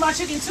when I do my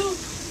chicken too,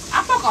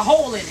 I poke a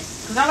hole in it.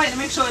 Because I like to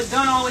make sure it's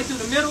done all the way through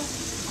the middle.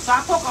 So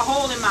I poke a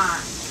hole in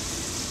mine.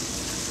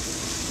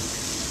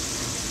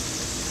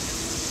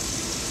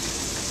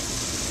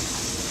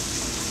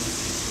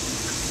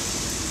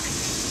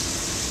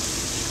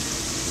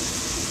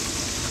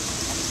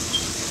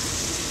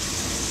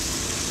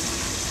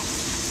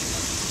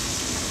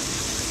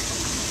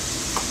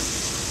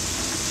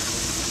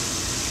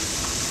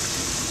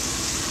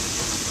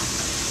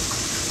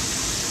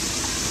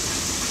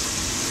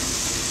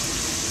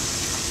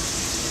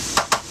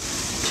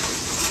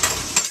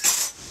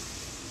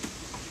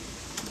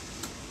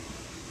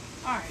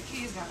 Alright,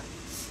 kids got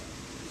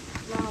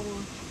flour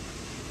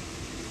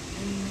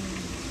and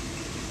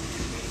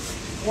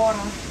water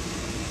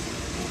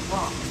and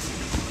broth.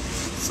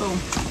 So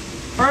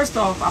first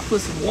off, I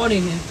put some water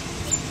in here.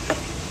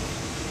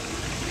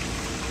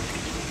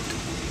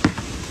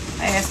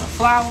 I add some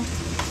flour.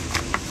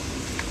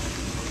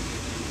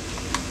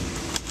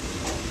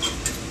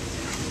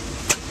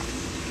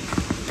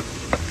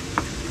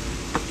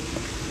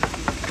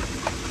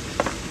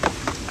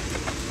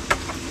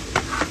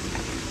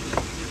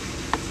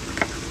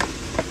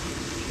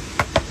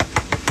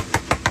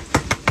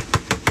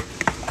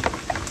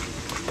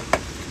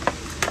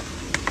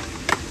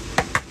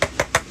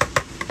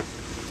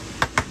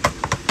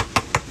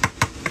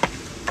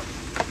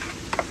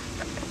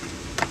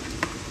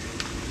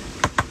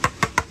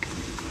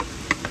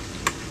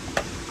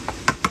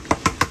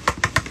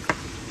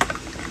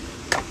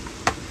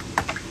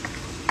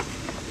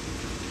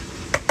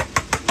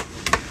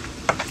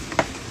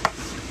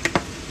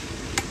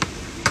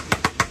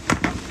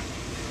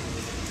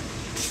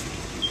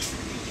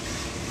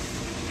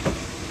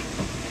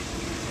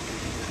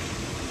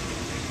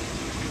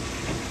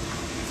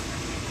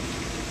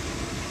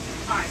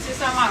 Alright,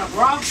 since I'm out of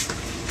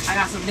broth, I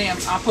got some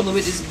I'll put a little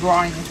bit of this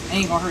broth in.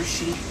 Ain't gonna hurt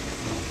shit.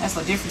 That's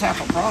a different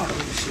type of broth.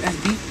 That's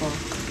beef broth.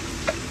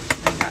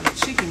 I got the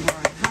chicken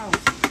broth in the house.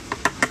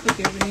 I cook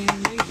everything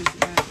in there just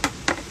about.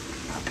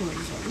 I put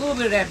just a little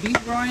bit of that beef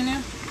broth in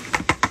there.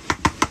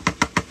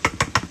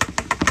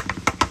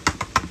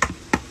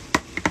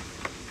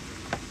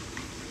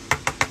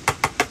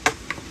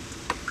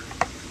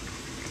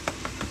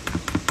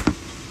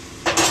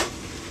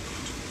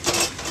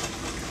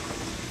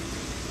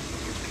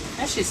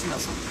 That shit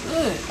smells so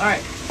good.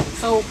 Alright,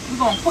 so we're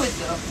gonna put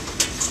the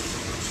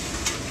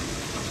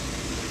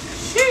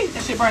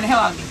that shit burn the hell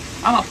out of me.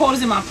 I'm gonna pour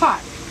this in my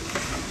pot.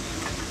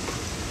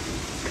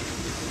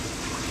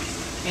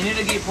 And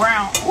it'll get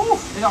brown. Ooh,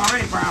 it's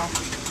already brown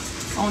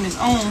on its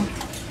own.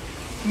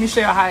 Let me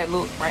show you how it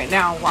looks right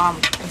now while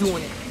I'm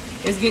doing it.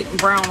 It's getting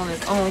brown on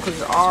its own because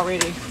it's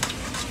already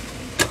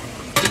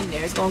in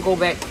there. It's gonna go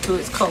back to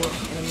its color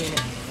in a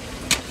minute.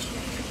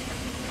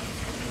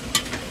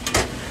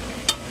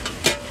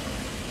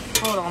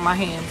 Hold on, my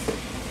hands.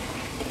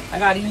 I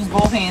gotta use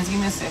both hands. Give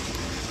me a second.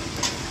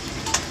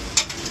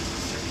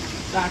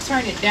 So I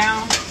turn it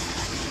down,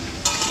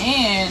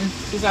 and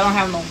because I don't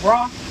have no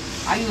broth,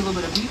 I use a little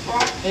bit of beef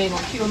broth. It ain't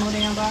gonna kill no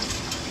damn body.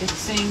 It's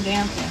the same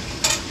damn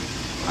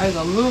thing. I use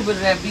a little bit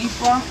of that beef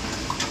broth.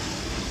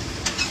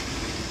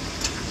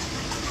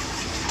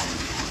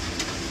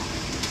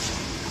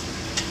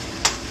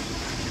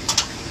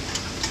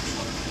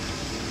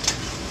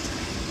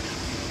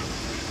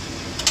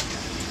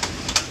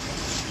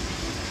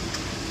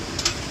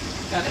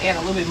 Gotta add a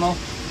little bit more.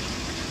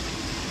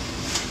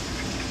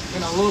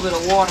 And a little bit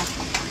of water.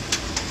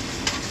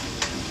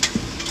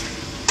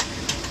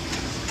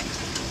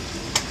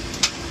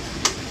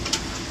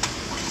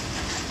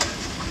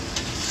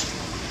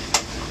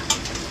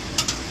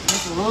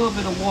 Just a little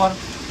bit of water.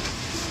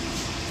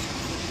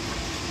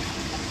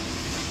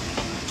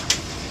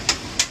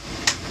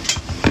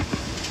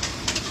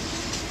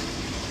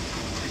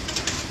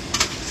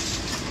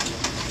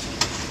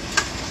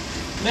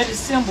 Let it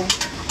simmer.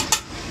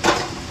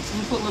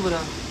 Put a little bit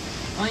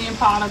of onion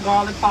powder,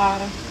 garlic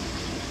powder,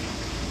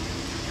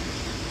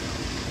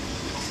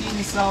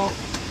 seasoning salt,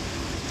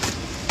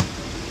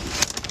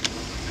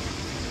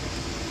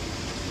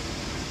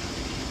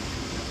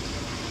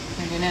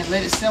 and then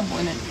let it simmer,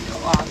 and then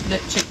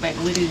let check back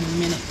with it in a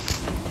minute.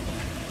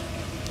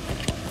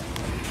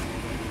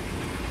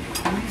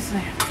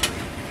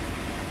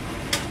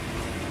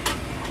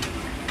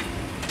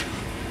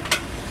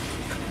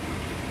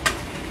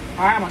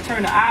 All right, I'm gonna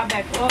turn the eye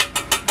back up.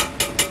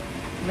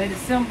 Let it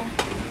simmer,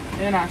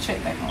 then I'll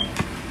check back on it.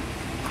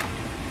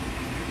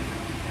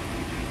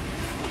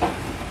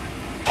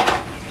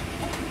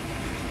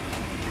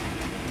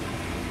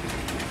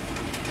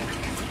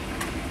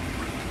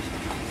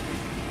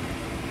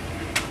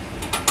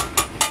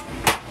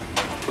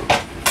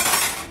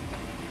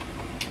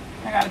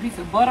 I got a piece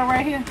of butter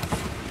right here.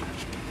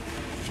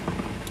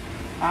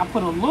 I'll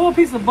put a little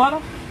piece of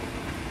butter.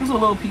 Just a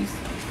little piece.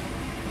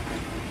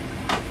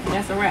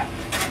 That's a wrap.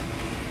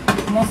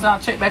 Most I'll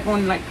check back on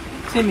in like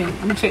 10 minutes.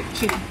 Let me check the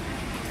chicken.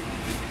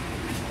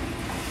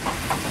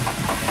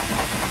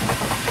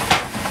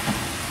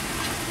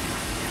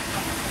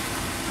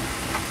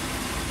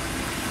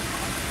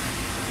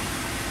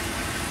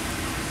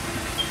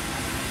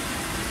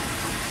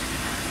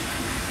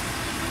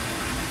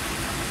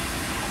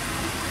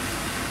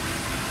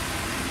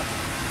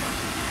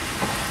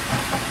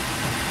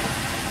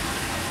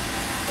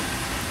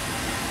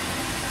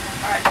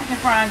 Alright, chicken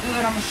frying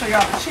good. I'm gonna show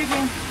y'all the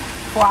chicken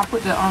before I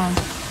put the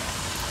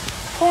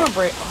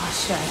cornbread. Oh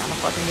shit, I got no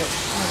fucking milk.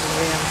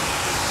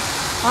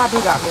 Oh, I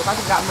do got milk. I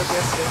just got milk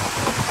yesterday.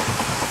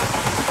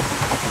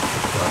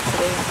 Well,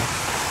 today.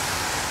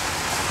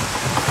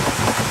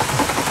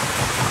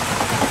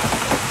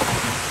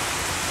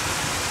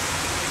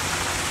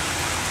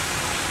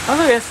 Oh,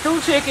 look at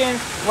stewed chicken,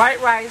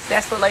 white rice.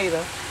 That's for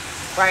later.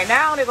 Right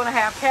now, they're gonna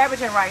have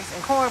cabbage and rice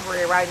and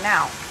cornbread. Right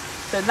now.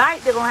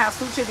 Tonight, they're going to have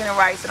stewed chicken and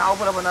rice, and I'll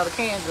open up another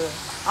can good.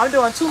 I'm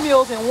doing 2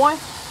 meals in one,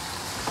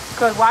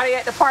 because while they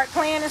at the park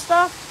playing and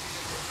stuff,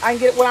 I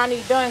can get what I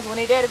need done. When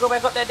they there to go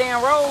back up that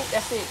damn road,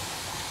 that's it.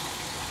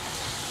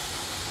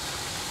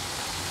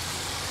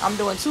 I'm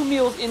doing 2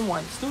 meals in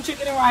one. Stewed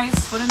chicken and rice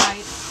for the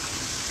night,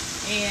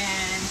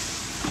 and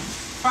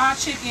fried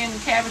chicken,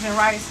 cabbage and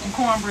rice, and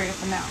cornbread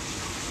for now.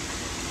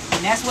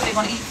 And that's what they're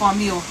going to eat for a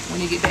meal when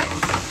they get back.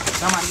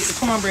 So I'm going to get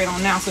the cornbread on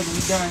now so it can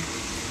be done.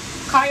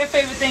 Kaya's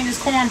favorite thing is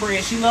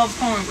cornbread. She loves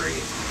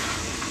cornbread.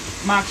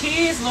 My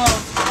kids love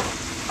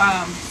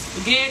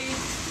spaghetti,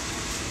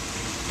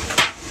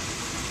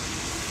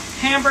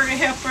 hamburger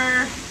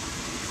helper,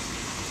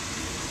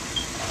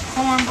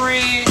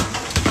 cornbread.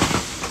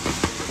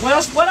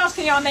 What else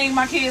can y'all name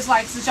my kids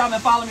like since y'all been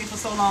following me for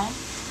so long?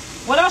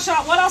 What else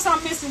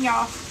I'm missing,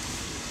 y'all?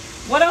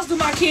 What else do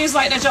my kids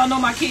like that y'all know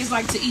my kids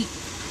like to eat?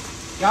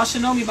 Y'all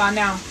should know me by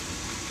now.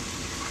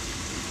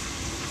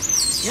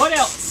 What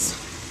else?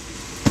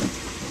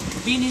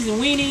 Beanies and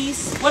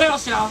weenies. What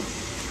else, y'all?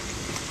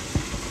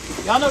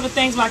 Y'all know the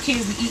things my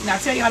kids be eating. I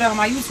tell y'all that on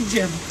my YouTube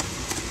channel.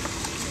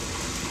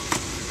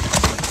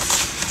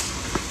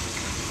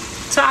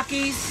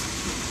 Takis.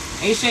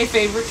 H.A.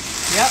 favorite.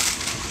 Yep.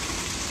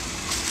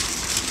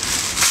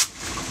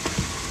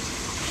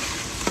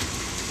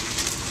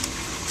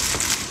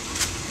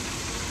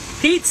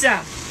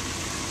 Pizza.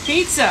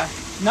 Pizza.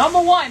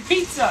 Number 1,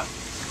 pizza.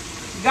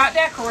 You got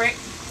that correct.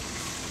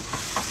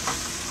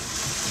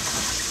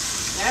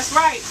 That's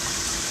right.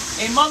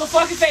 A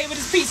motherfucking favorite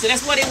is pizza.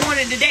 That's what they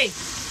wanted today.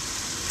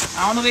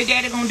 I don't know if their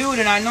daddy gonna do it,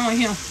 and I know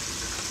him.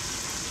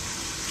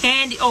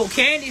 Candy. Oh,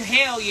 candy.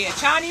 Hell yeah.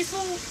 Chinese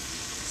food.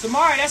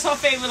 Samara, that's her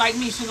favorite like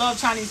me. She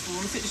loves Chinese food.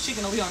 Let me put the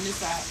chicken over here on this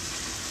side.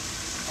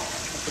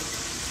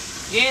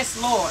 Yes,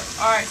 Lord.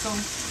 Alright, so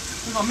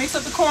we're gonna mix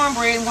up the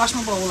cornbread and wash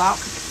my bowl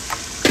out.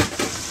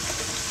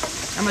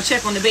 I'm gonna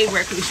check on the baby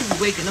right quick. She was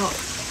waking up.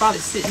 Probably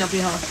sitting up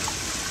in her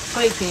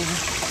playpen.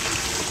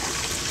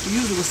 She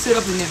usually will sit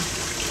up in there.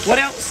 What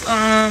else?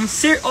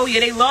 Oh yeah,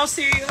 they love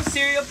cereal.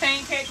 Cereal,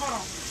 pancake. Hold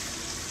on.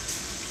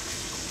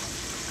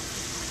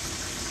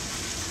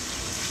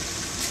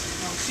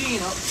 No, she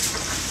ain't up.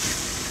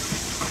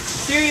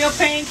 Cereal,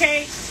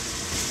 pancake,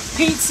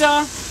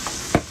 pizza,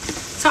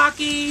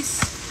 Takis.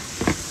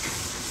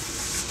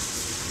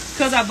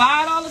 Cause I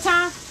buy it all the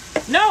time?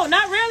 No,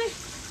 not really.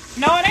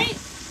 No, it ain't.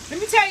 Let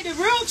me tell you the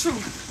real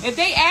truth. If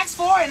they ask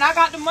for it and I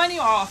got the money,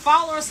 or a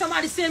follower or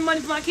somebody send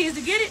money for my kids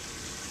to get it,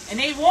 and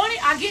they want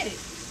it, I get it.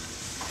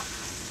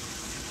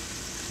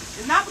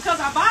 It's not because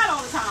I buy it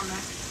all the time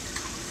now.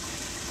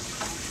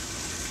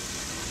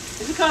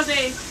 It's because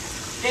they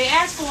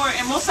asked for it,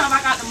 and most time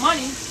I got the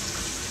money.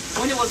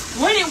 When it was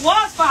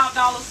 $5,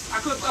 I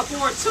could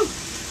afford 2.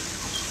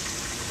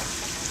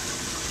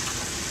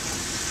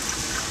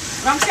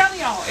 But I'm telling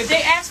y'all, if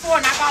they ask for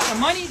it and I got the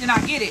money, then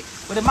I get it.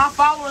 But if my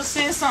followers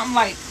send something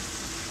like,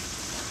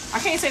 I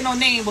can't say no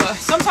name, but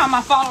sometimes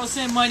my followers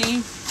send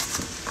money,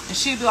 and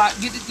she'll be like,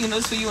 get the,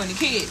 this for you and the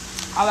kid.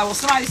 I'm like, well,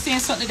 somebody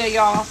send something today,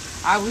 y'all.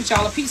 I'll reach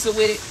y'all a pizza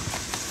with it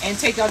and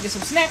take y'all get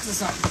some snacks or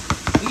something.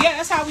 But yeah,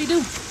 that's how we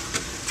do.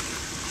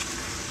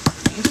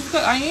 And just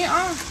because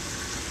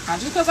not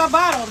just because I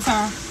buy it all the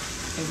time.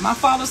 If my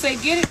father say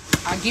get it,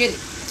 I get it.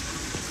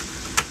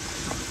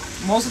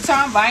 Most of the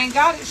time, if I ain't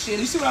got it, shit.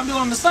 You see what I'm doing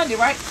on the Sunday,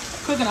 right?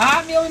 Cooking a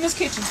hot meal in this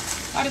kitchen.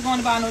 I just going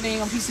to buy no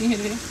dang on pizza in here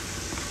today.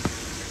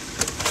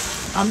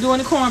 I'm doing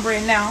the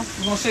cornbread now.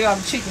 I'm going to show y'all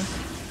the chicken.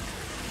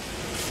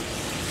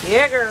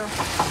 Yeah, girl.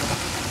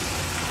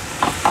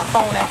 My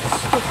phone acting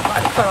stupid.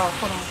 About to cut off.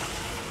 Hold on.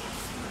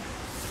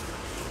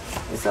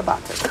 It's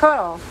about to cut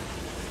off.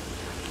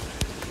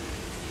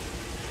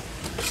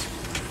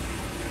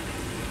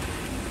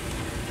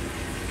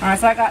 Alright,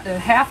 so I got the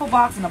half a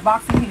box and a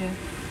box in here.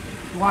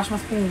 Wash my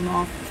spoon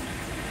off.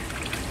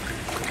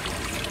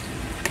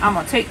 I'm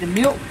going to take the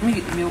milk. Let me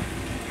get the milk.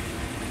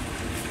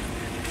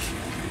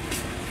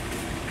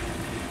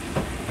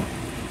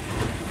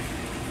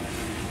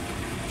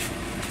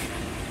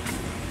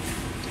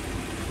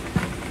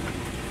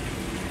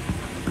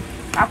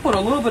 I put a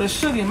little bit of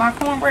sugar in my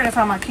cornbread. That's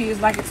how my kids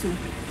like it too.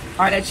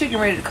 Alright, that chicken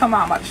ready to come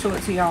out. I'm about to show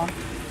it to y'all.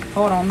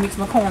 Hold on, mix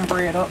my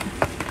cornbread up.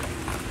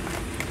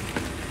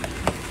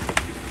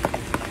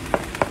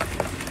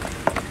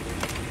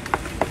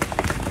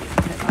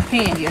 Let my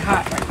pan get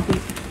hot right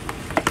quick.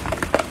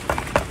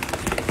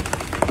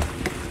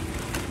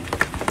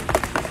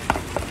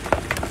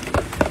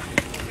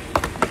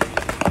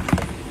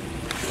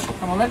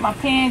 I'm gonna let my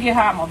pan get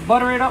hot. I'm gonna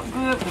butter it up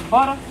good with the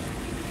butter.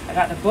 I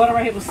got the butter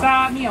right here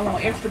beside me. I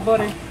want extra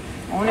butter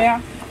on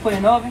there. Put it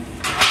in the oven.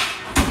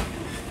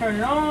 Turn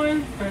it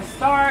on. Press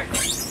start.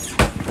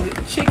 Get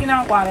the chicken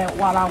out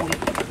while I wait.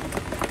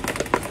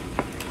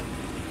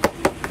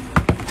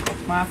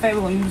 My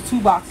favorite, we're gonna use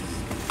 2 boxes.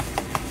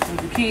 If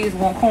the kids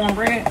want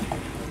cornbread,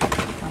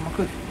 I'm gonna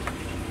cook it.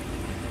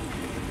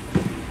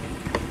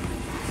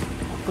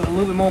 Put a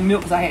little bit more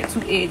milk because I had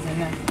 2 eggs in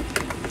there. I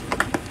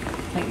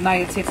think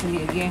Naya texted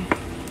me again.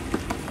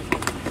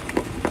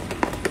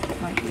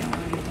 Might be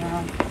already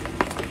down.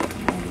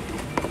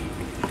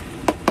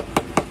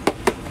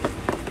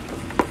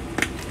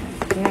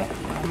 That.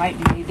 I might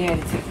be their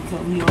daddy texting to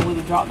me or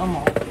we drop them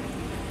off.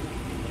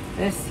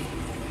 Let's see.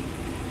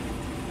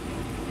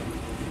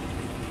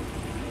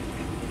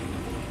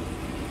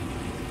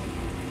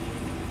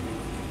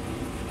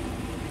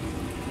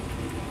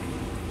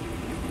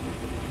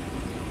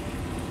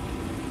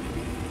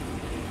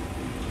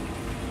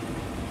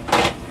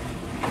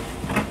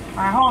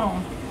 Alright, hold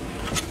on.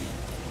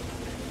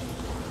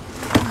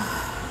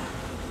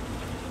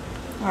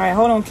 Alright,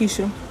 hold on,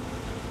 Keisha.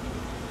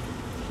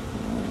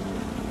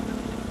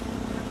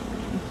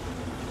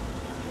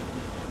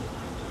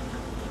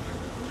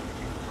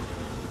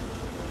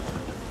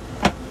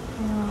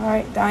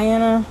 Alright,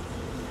 Diana.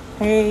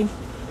 Hey.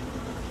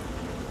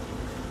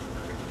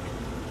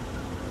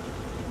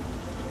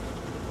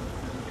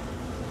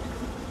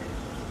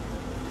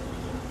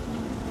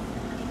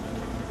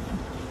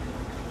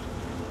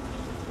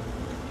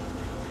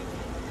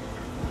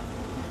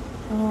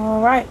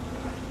 All right,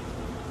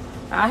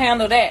 I'll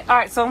handle that. All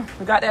right, so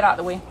we got that out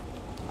the way.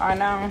 All right,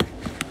 now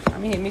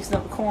I'm in here mixing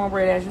up the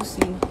cornbread as you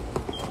see.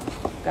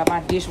 Got my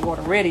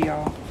dishwater ready,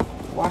 y'all.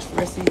 Wash the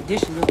rest of these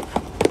dishes up.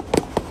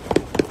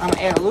 I'm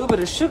gonna add a little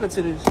bit of sugar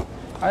to this. All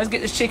right, let's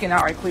get this chicken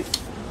out right quick.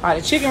 All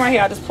right, the chicken right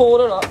here, I just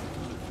pulled it up.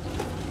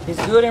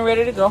 It's good and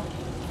ready to go.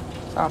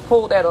 So I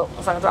pulled that up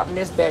so I can drop the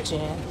next batch in.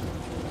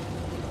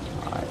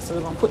 All right, so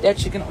we're gonna put that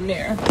chicken on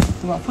there.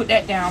 We're gonna put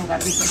that down. We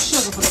gotta get some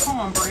sugar for the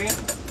cornbread.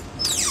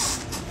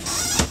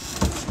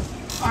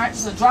 Alright,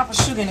 just a drop of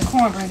sugar in the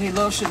cornbread. They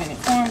love sugar in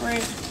the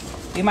cornbread.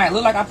 It might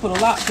look like I put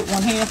a lot, put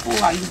 1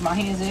 handful. I use my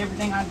hands in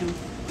everything I do.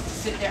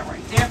 Sit that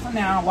right there for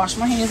now. Wash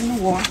my hands in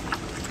the water.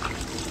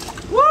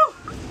 Woo!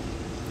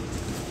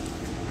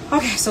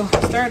 Okay, so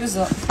stir this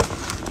up.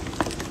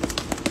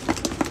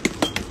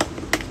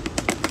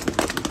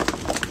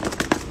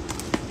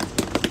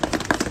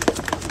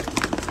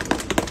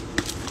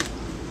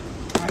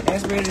 Alright,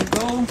 that's ready to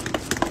go.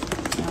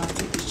 Now I'll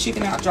take this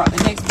chicken out, drop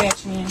the next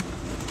batch in.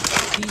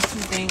 These 2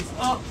 things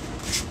up.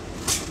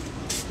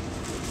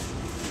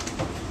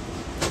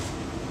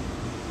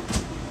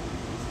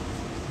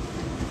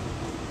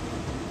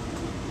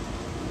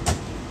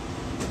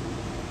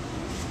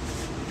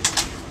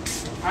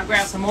 I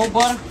grabbed some more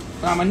butter,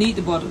 but I'm gonna need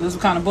the butter. This is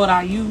the kind of butter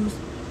I use.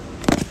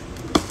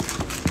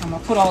 I'm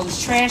gonna put all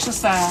this trash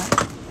aside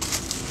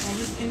and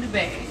just in the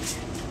bag.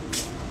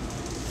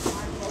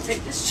 I'm gonna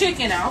take this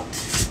chicken out.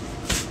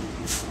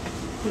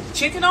 Put the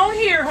chicken on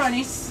here,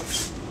 honeys.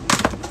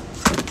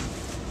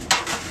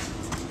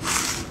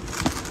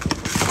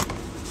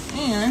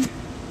 And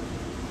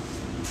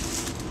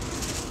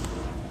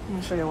I'm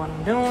gonna show you what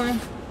I'm doing.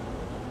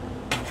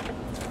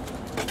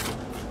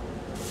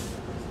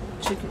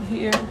 Chicken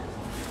here.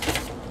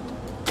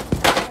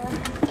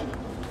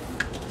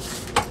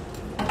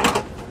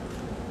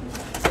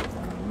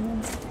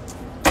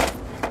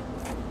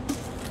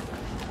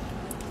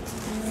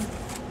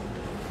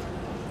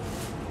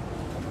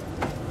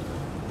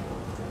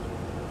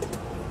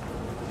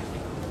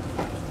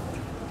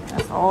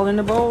 That's all in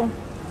the bowl.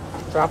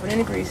 Drop it in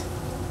the grease.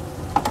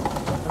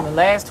 And the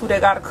last 2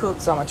 that gotta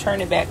cook, so I'm gonna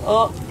turn it back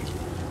up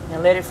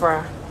and let it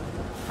fry.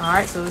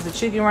 Alright, so there's the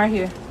chicken right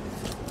here.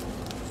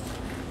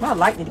 My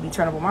light need to be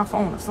turned up on my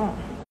phone or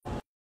something.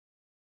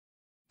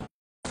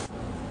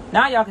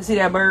 Now y'all can see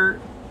that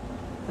bird.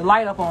 The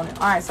light up on it.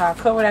 Alright, so I'll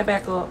cover that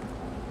back up.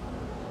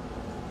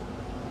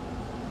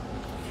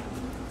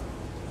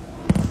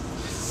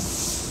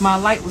 My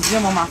light was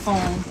dim on my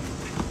phone.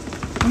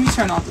 Let me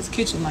turn off this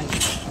kitchen light.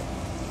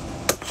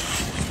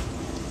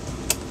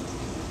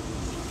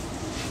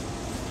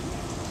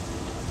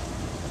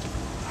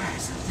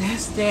 Alright, so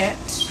that's that.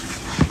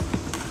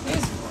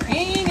 It's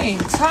raining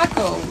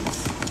tacos.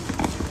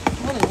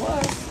 Well, it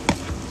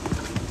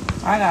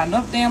was. I got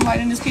enough damn light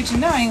in this kitchen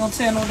now. I ain't gonna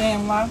tell no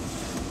damn lie.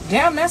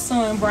 Damn, that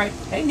sun bright.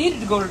 They needed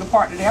to go to the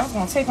park today. I was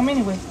gonna take them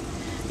anyway.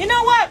 You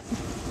know what?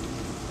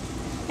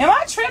 Am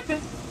I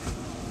tripping?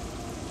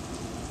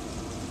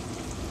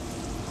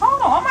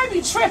 Hold on, I might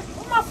be tripping.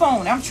 On my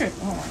phone, I'm tripping.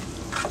 Hold on.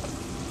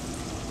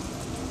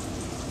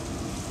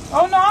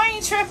 Oh no, I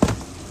ain't tripping.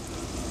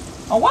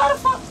 Oh, why the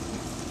fuck?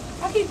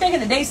 I keep thinking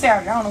the day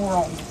Saturday. I don't know where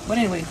on. But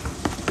anyway,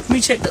 let me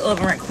check the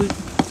oven right quick.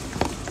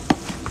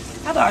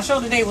 I thought I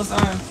showed the day was on.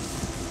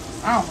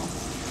 I don't know.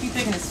 Keep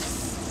thinking it's.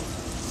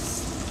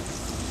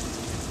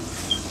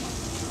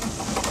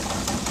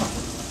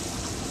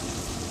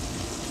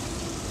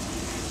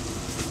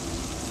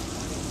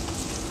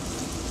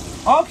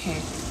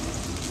 Okay.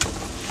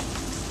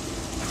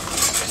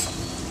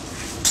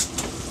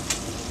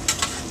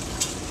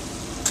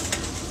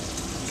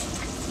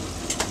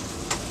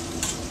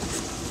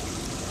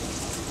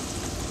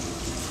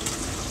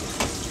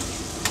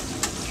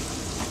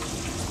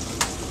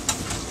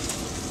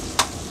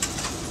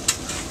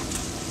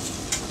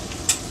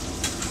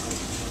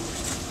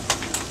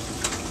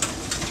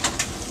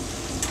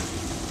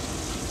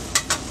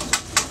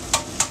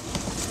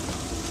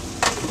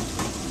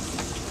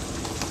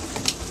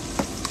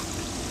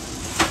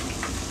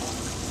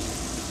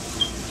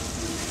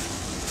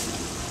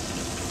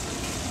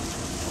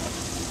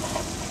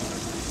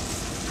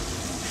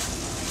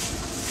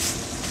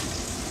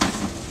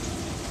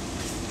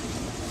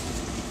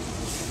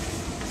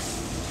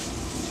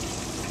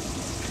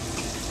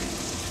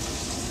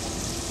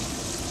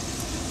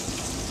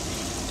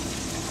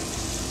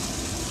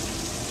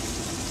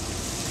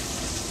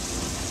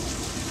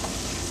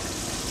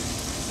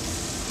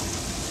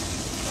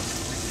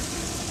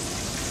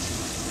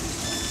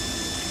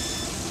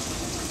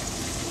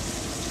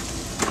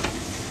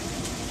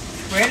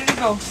 Ready to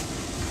go. I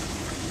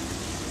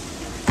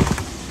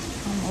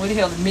don't know where the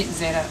hell the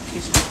mittens at out of the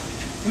kitchen.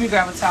 Let me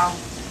grab a towel.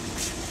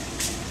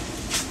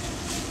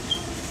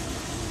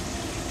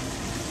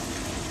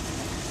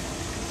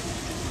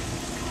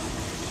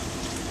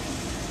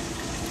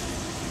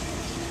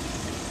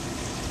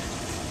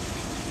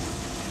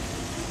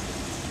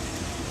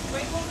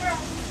 Wait, little girl.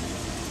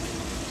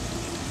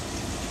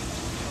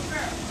 Little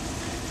girl.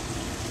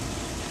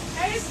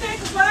 Hey,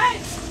 Stinkers, what?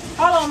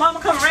 Hold on, Mama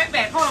coming right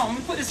back. Hold on, let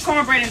me put this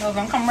cornbread in the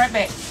oven. I'm coming right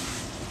back.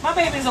 My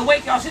baby's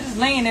awake, y'all. She just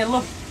laying there.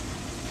 Look,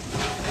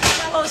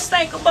 that little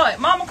stinker butt.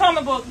 Mama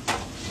coming, book.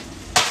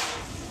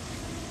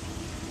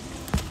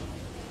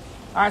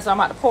 All right, so I'm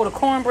about to pour the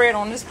cornbread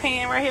on this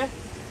pan right here.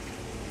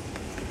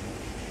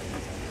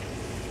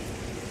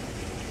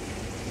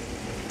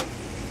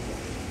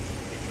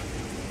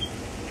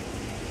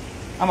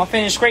 I'm gonna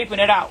finish scraping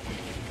it out.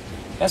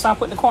 That's how I'm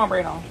putting the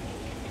cornbread on.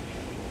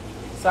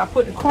 So I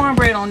put the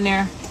cornbread on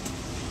there.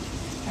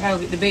 I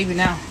gotta get the baby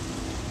now.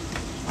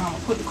 I'm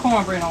gonna put the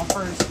cornbread on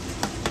first.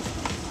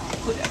 I'll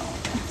put that on there.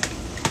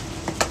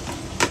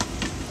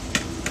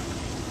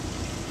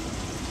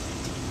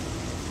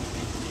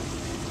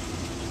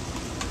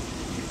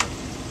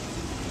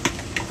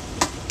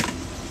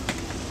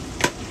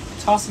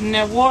 Toss it in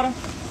that water.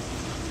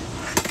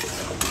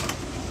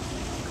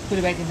 Put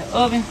it back in the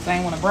oven. So I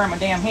ain't want to burn my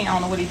damn hand. I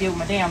don't know what they did with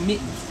my damn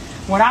mittens.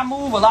 When I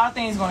move, a lot of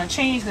things gonna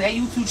change because that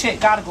YouTube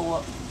check gotta go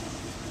up.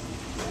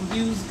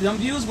 Them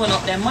views went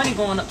up, that money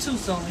going up too,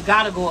 so it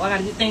gotta go up. I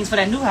gotta get things for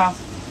that new house.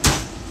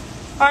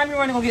 Alright, I'm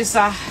running to go get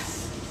inside.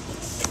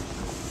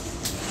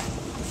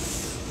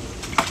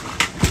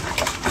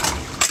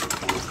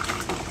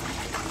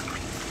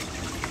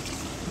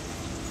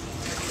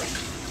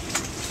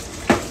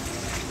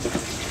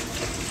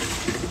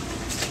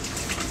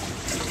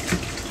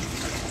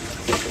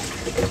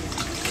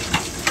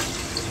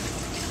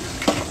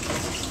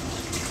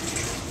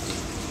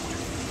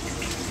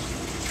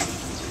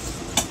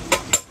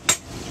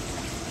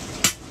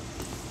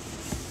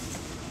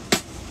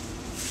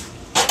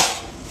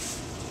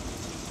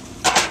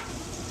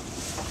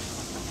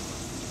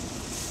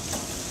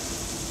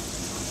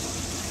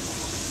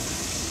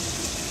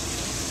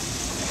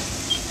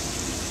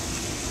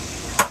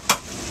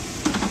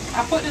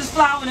 I put this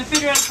flour in the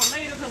refrigerator for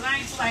later because I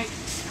ain't like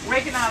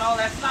raking out all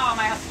that flour. I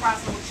might have to fry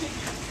some more chicken.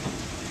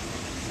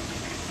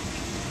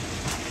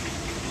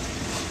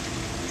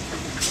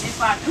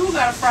 If I do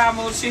gotta fry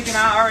more chicken,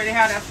 I already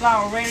have that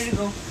flour ready to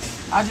go.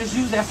 I'll just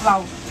use that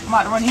flour. I'm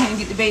about to run here and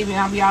get the baby and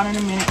I'll be out in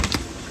a minute.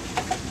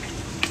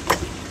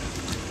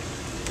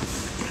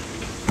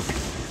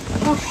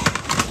 Okay.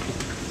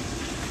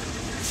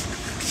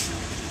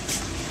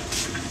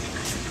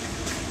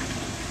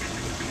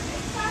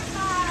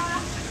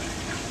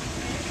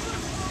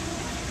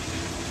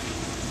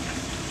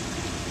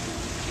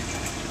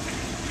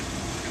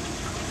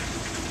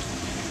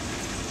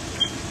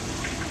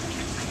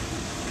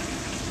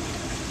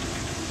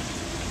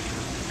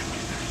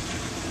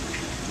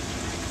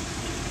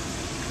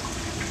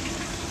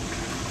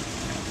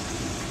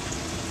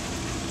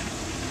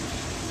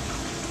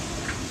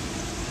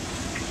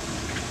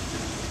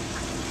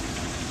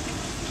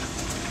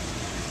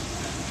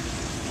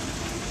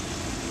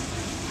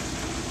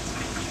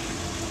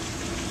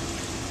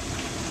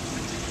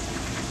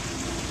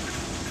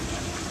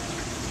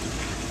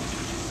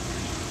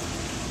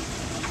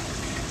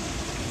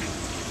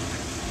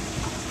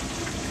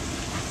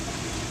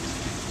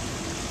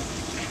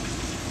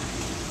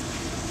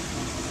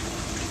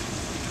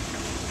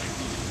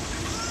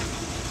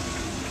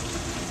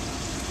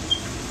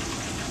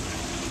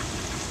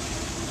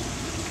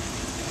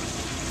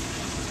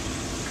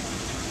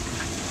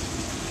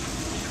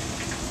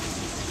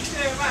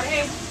 everybody.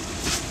 Hey.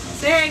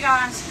 Say hey,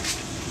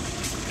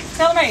 guys.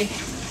 Tell them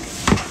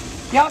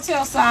hey. Y'all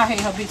tell Sai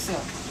hey, her big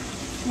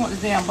self. She want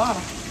this damn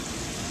bottle.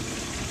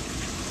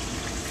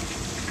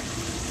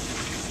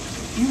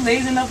 You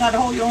lazy enough not to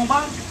hold your own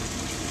bottle?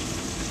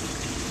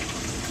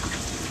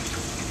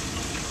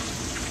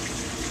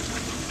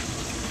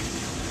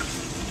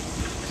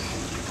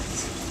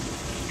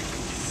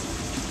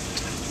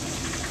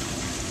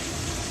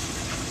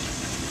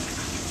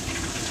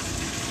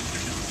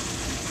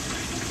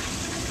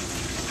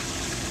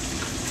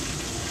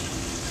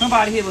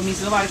 Somebody here with me,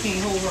 so nobody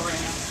can't hold her right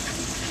now.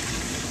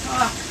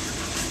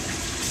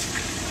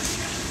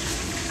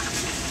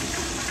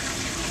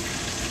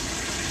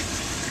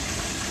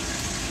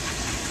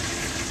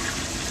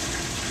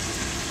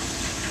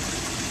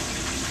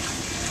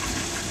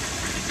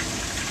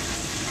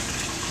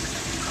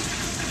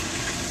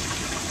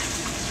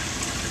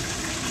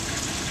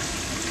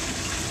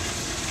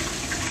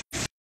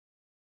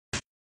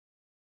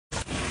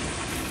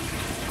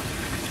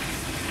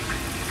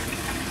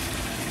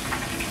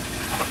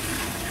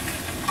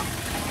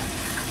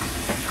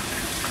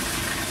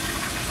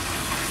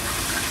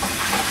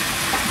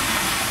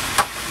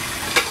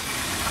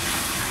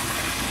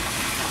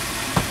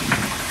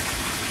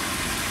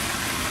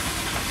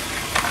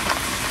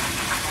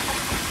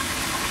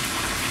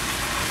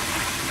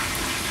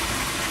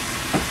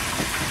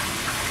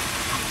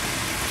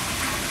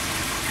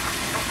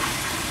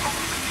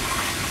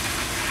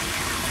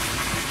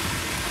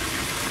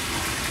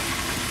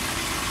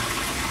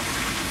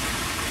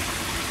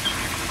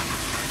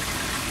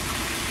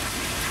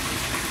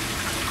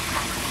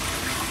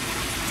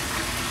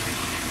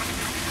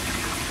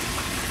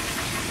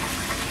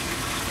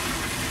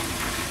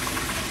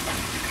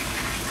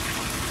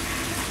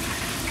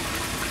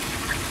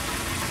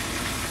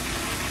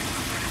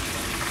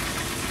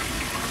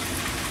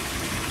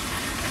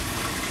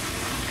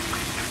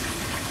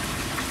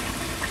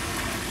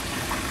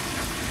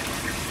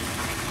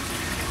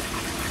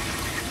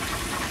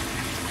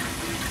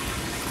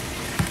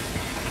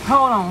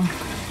 Hold on.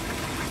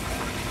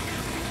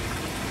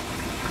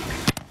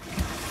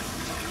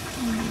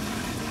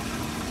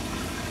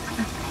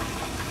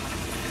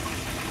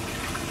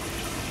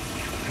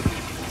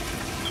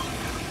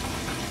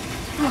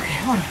 Okay,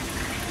 hold on.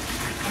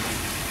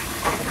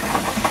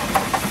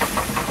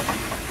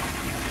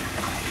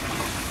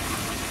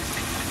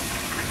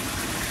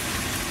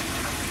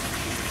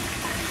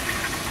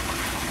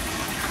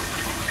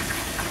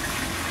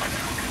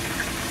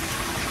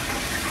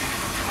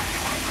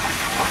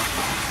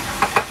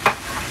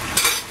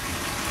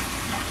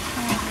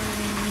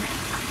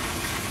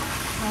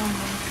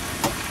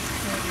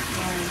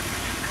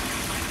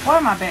 Why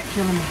am my back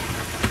killing me?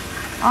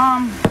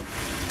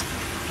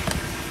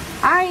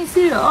 I ain't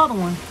see the other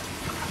one.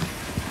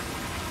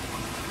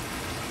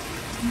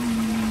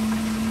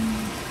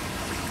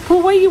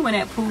 Pooh, where you went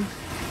at, Pooh?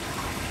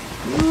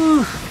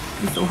 Ooh,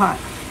 it's so hot.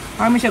 All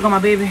right, let me check on my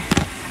baby.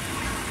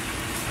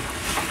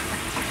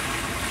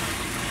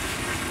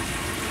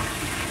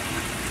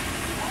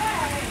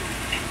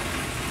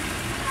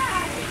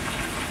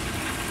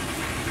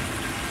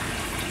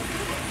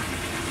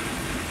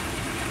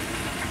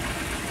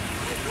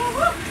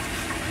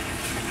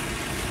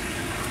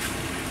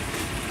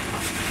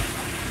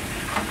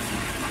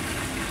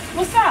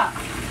 What's up?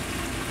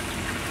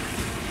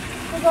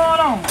 What's going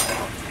on?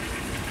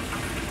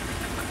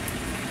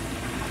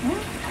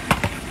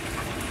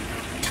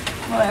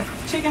 Well, that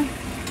chicken.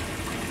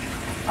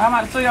 I'm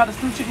about to show y'all the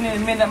stew chicken in a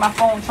minute. That my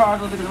phone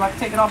charged because if I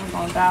take it off, it's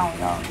gonna die on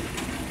y'all.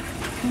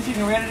 Stew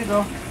chicken ready to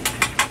go.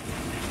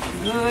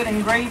 Good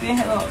and gravy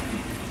up.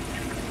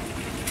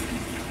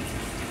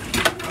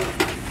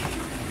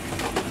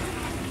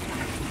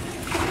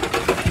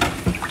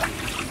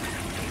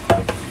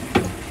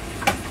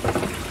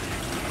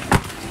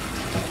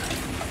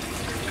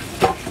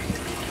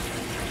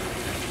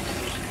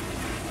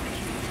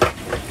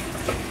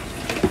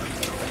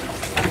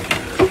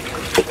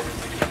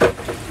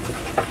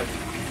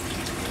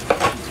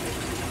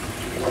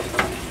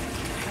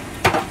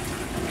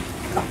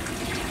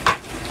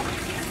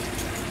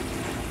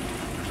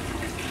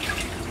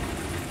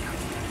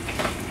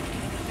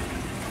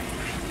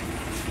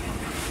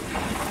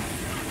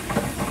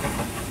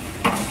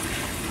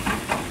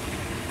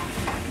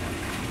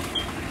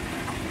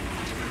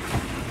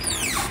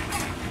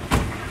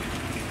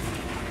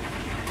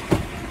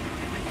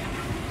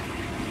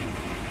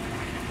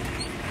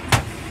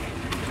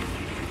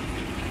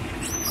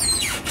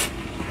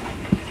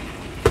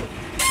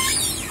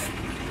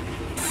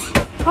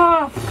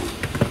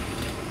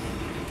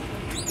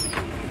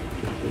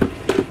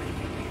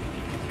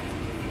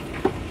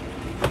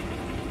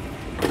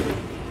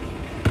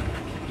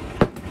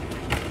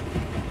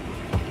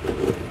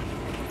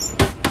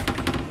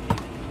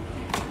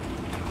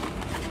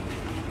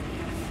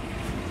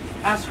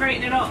 I'll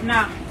straighten it up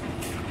now.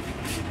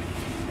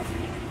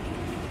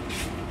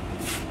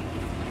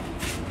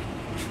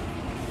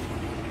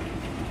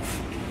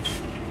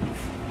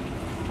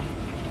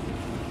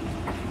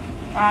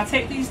 I'll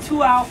take these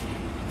two out.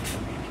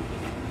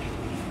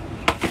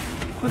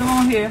 Put them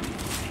on here.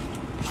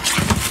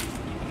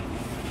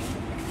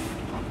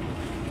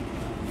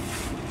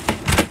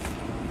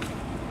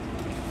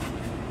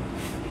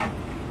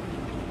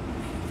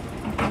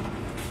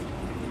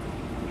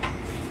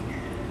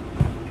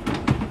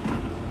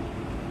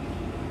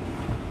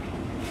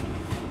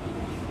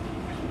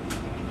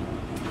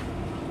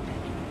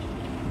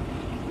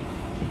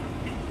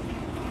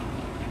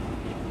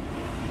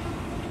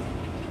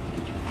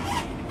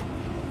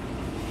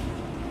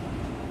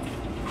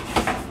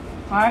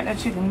 All right, that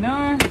chicken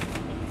done.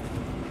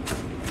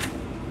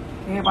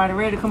 Everybody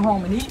ready to come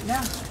home and eat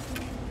now.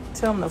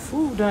 Tell them the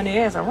food done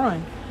there as I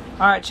run.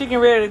 All right, chicken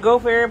ready to go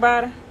for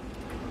everybody.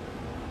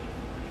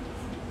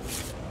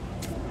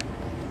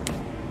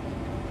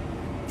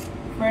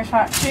 Fresh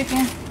hot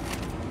chicken.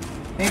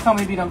 They come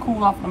and be done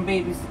cool off them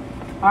babies.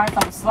 All right, so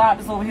I'm gonna slide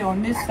this over here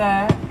on this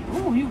side.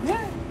 Ooh, you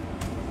good?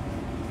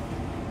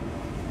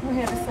 Go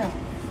ahead, this side.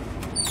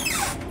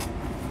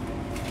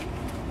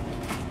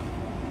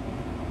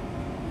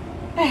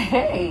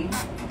 Hey,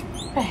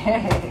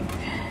 hey,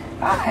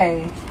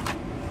 hi,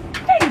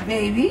 hey,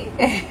 baby.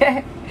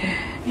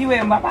 You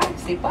went bye-bye.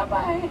 Say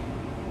bye-bye.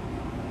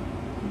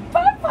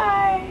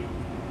 Bye-bye.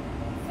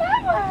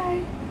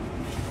 Bye-bye.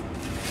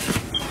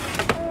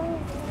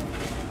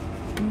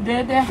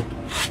 Dada.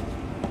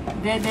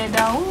 Dada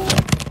dog.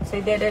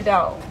 Say dada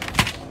dog.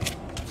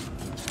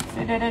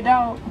 Say dada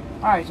dog.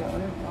 All right, y'all.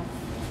 There we go.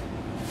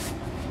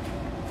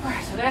 All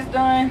right, so that's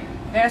done.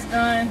 That's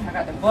done. I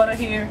got the butter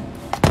here.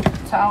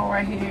 Towel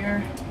right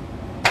here,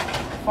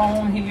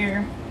 phone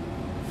here.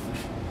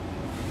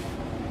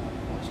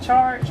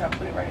 Charge. I'll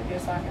put it right here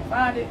so I can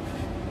find it.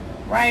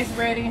 Rice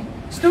ready.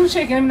 Stew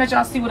chicken. Let me let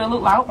y'all see what it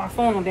look like. I hope my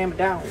phone don't damn it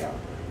down, y'all.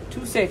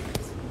 2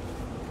 seconds.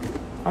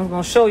 I'm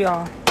gonna show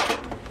y'all.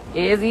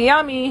 It's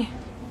yummy.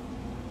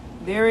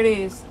 There it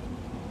is.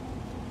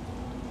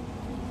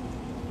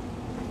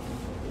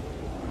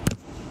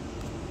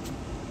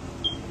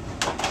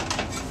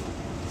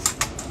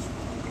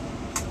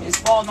 It's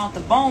falling off the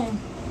bone.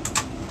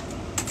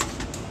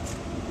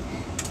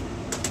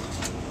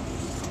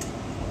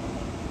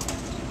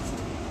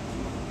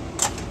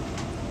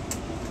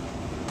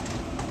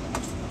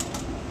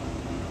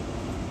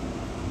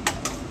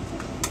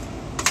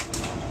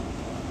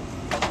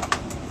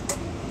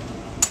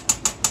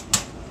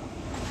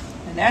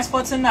 And that's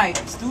for tonight,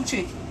 stew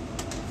chicken.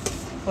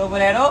 Cover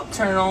that up,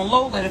 turn it on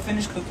low, let it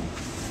finish cooking.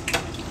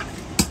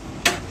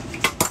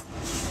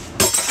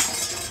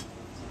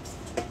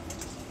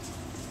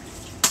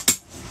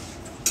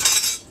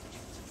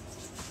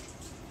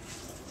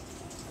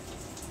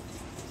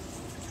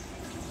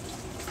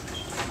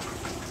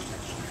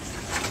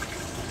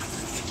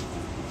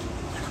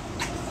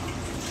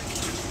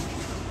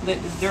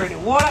 Let this dirty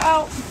water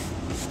out.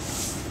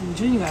 And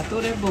Junior gotta throw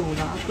that bowl out.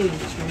 I'll put it in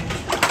the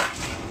trash.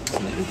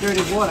 Let this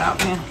dirty water out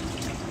now.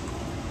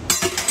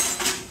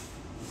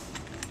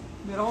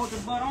 Better hold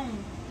your butt on.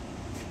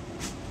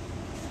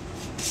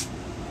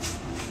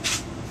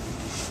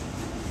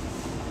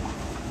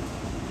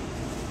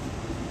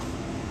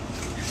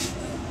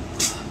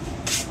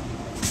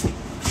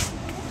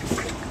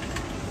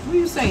 What are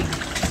you saying?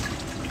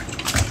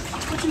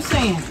 What you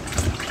saying?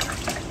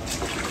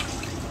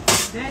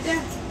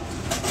 Dada?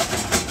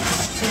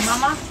 Say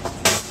mama?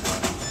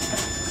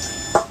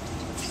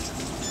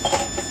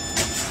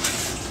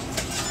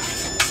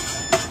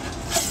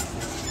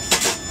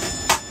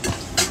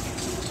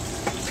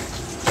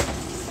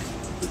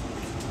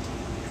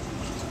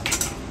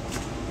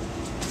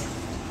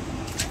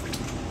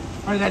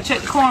 I gotta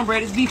check the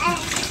cornbread, it's beefy.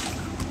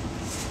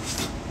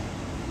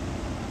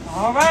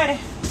 Alrighty.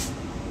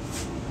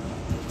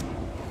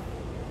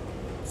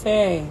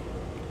 Say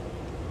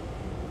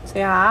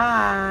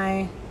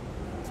hi.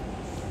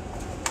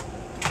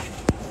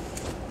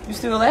 You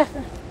still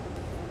laughing?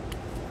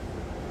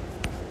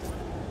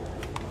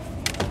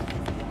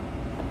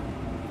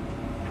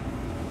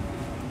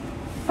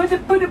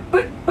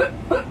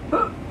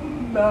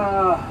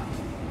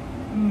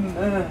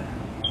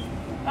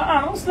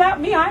 Don't slap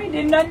me. I ain't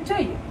did nothing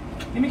to you.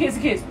 Give me a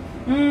kiss.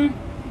 I'm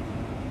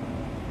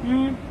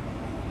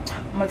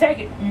gonna take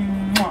it.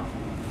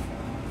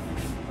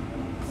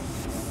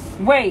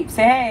 Wave.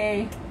 Say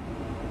hey.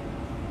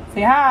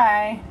 Say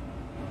hi.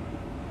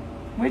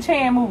 Which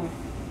hand moving?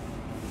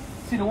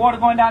 See the water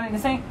going down in the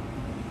sink?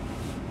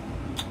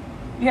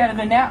 You had a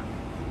good nap?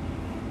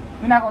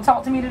 You're not gonna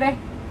talk to me today?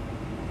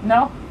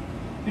 No?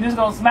 You're just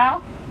gonna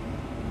smile?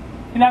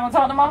 You're not gonna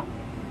talk to mom?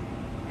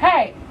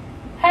 Hey!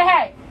 Hey,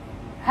 hey!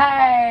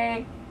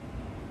 Hey!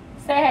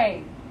 Say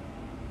hey.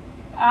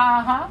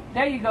 Uh-huh.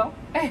 There you go.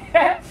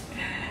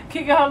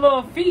 Kicking her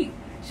little feet.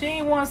 She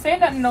ain't want to say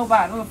nothing to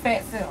nobody, little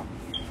fat self.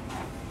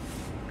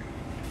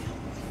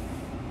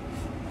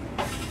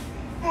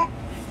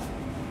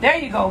 There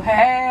you go.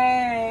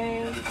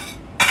 Hey.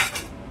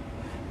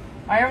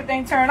 All right,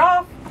 everything turned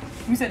off.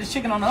 We set the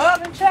chicken on the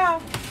oven,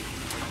 child.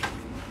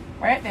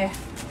 Right there.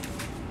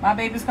 My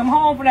babies come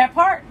home from that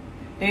park.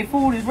 Their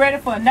food is ready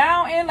for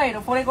now and later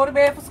before they go to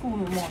bed for school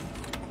in the morning.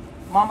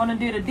 Mama done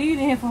did a deed in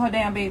here for her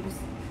damn babies.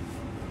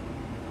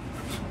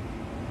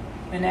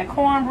 And that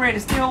cornbread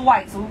is still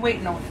white, so we're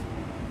waiting on it.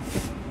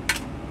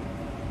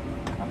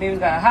 My baby's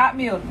got a hot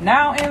meal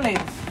now and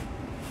later.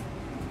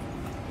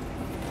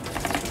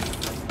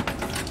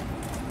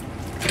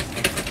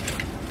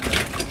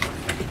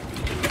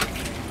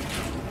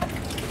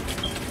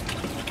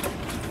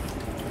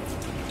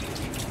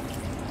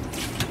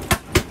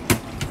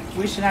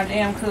 Wishing I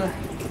damn could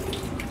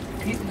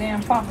get the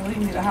damn papa. He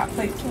can get a hot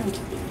plate too.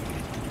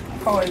 I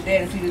call his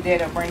dad and see the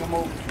dad will bring him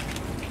over.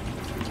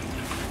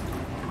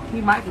 He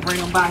might bring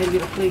him by and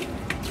get a plate.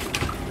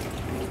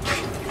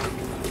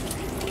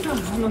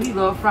 Oh, I know he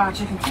loves fried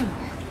chicken too.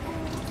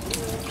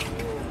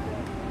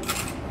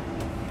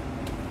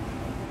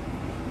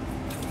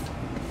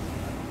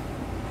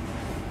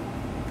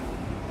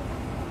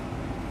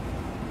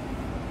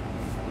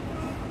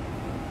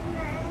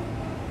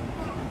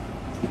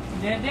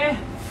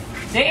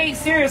 They ate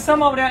cereal.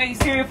 Some over there ate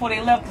cereal before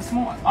they left this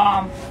morning.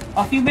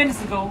 A few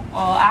minutes ago,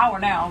 hour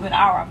now, been an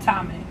hour. I'm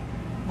timing it.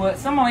 But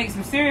someone ate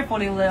some cereal before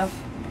they left.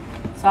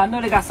 So I know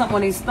they got something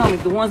on their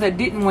stomach. The ones that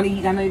didn't want to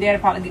eat, I know their daddy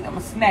probably get them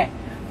a snack.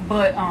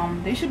 But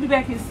they should be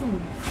back here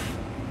soon.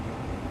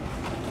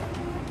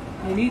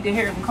 They need to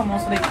hear them come on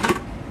so they can eat.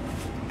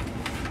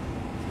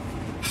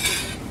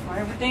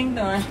 Everything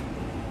done.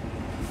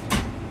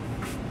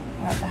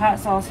 Got the hot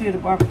sauce here, the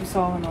barbecue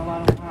sauce, and a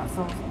lot of hot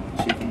sauce on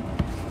the chicken.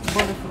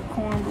 Butter for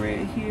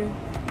cornbread here.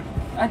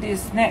 I did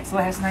snacks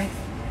last night.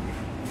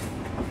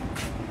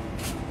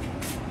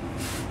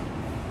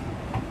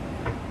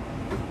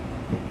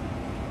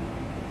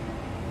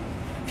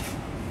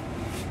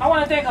 I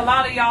want to thank a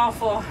lot of y'all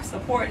for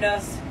supporting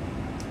us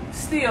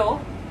still.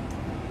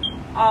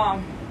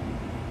 Cause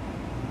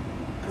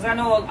I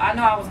know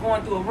I was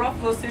going through a rough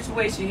little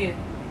situation here.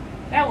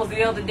 That was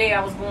the other day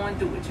I was going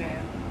through it,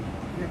 child.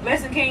 The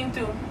blessing came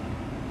through.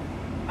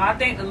 I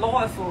thank the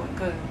Lord for it,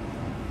 cause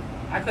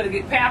I could have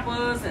get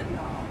Pampers and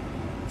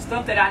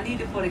stuff that I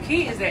needed for the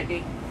kids that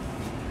day.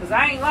 Cause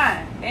I ain't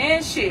lying.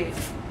 And shit.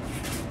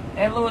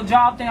 That little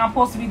job thing I'm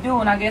supposed to be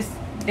doing, I guess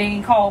they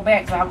ain't called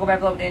back. So I'll go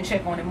back up there and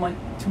check on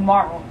it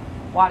tomorrow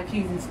while the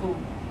kids in school.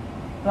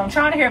 But I'm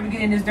trying to hurry up and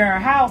get in this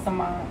darn house of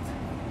mine.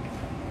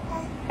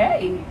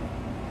 Hey.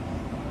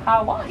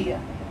 How are you?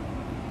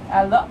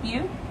 I love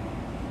you.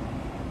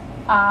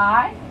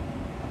 I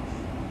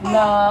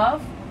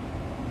love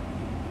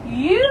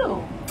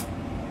you.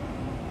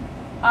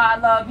 I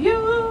love you.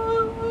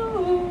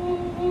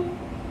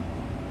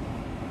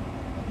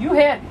 You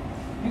hit.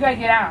 You gotta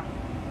get out.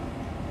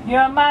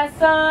 You're my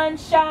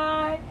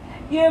sunshine.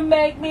 You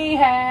make me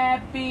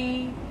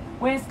happy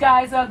when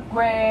skies are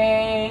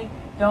gray.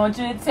 Don't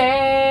you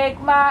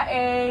take my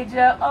age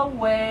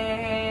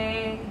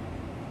away.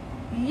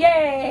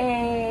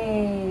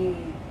 Yay.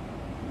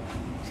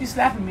 She's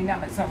slapping me now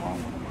like something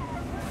wrong.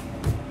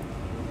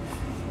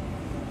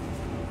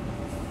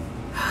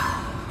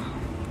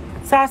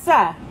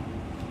 Sasa.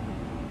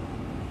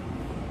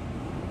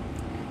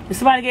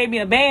 Somebody gave me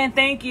a band.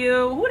 Thank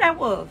you. Who that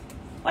was?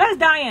 Well, that's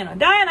Diana.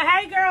 Diana,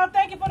 hey girl.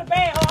 Thank you for the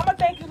band. Oh, I'm going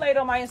to thank you later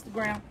on my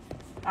Instagram.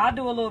 I'll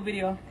do a little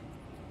video.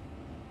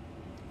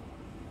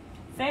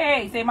 Say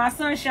hey. Say my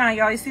sunshine,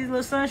 y'all. You see the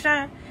little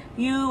sunshine?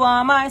 You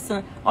are my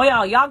sun.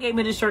 Oh, y'all gave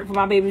me this shirt for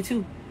my baby,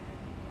 too.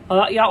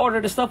 Y'all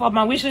ordered the stuff off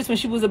my wish list when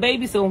she was a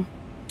baby, so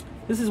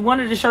this is one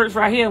of the shirts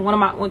right here.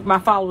 One of my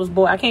followers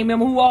bought. I can't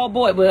remember who all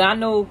bought, but I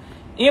know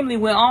Emily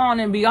went on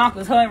and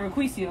Bianca's, her and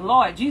Requisia.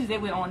 Lord Jesus, they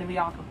went on and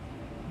Bianca.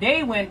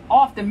 They went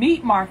off the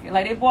meat market.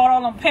 Like, they bought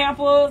all them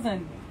Pampers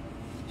and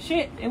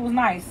shit. It was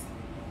nice.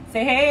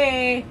 Say,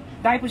 hey,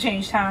 diaper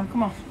change time.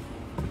 Come on.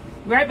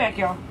 Be right back,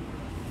 y'all.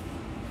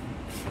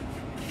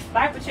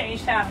 Diaper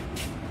change time.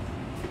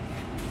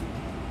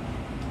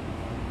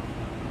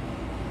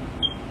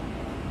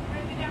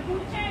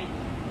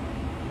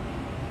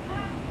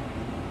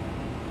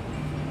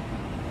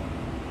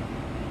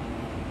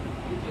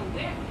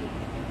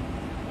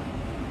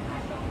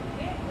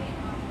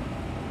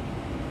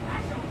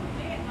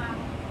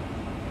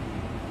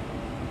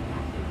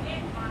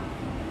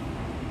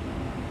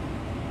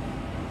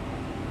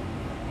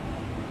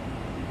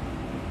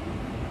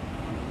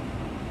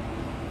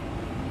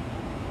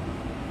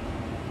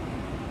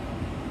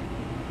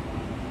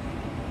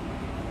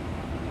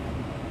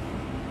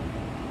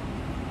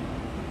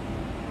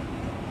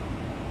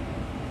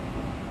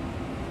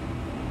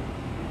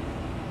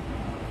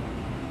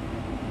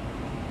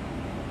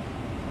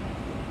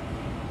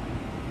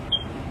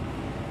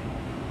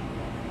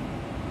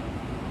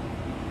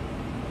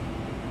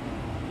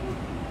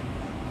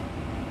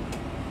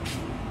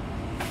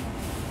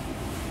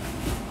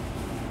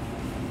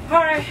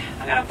 Alright,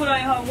 I gotta put on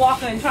her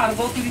walker and try to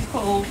go through these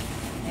clothes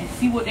and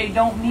see what they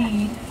don't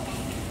need.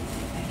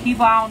 And keep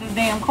eye on this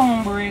damn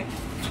cornbread.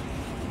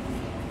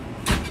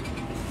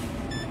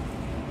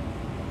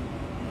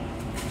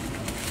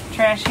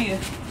 Trash here.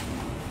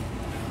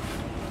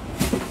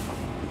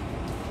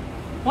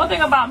 One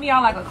thing about me, I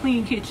like a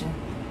clean kitchen.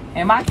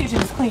 And my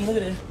kitchen is clean. Look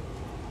at this.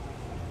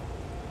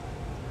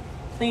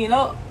 Clean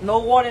up. No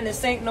water in the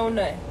sink, no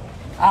nothing.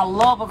 I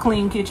love a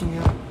clean kitchen,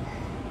 yo.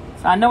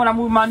 So I know when I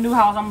move my new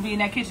house, I'm going to be in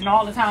that kitchen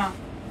all the time.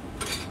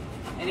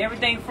 and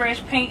everything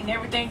fresh, paint and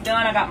everything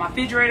done. I got my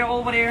refrigerator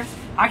over there.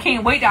 I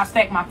can't wait till I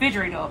stack my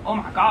refrigerator up. Oh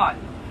my God.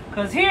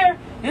 Because here,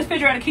 this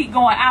refrigerator keep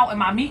going out and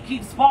my meat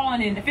keeps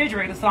falling in the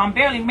refrigerator. So I'm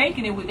barely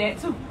making it with that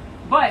too.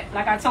 But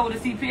like I told the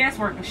CPS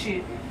worker,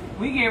 shit,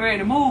 we get ready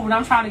to move and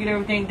I'm trying to get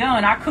everything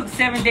done. I cook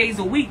 7 days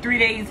a week, 3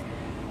 days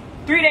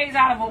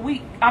out of a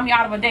week.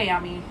 out of a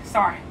day,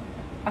 sorry.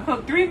 I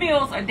cook 3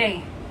 meals a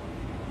day.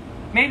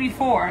 Maybe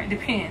 4, it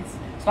depends.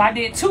 So I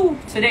did 2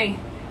 today.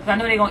 Because I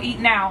know they're going to eat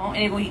now and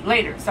they're going to eat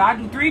later. So I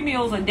do 3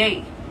 meals a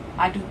day.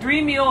 I do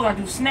 3 meals, I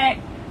do snack.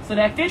 So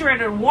that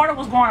refrigerator, the water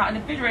was going out in the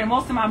refrigerator.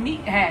 Most of my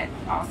meat had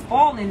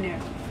spoiled in there.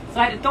 So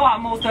I had to throw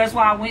out most of it. That's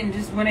why I went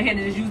ahead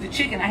and just used the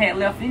chicken I had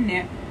left in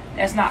there.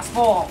 That's not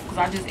spoiled because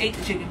I just ate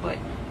the chicken. But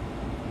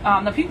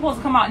the people supposed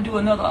to come out and do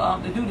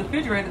another, to do the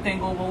refrigerator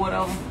thing over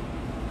whatever.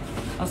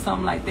 Or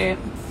something like that.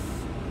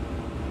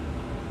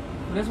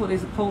 But that's what they're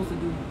supposed to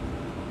do.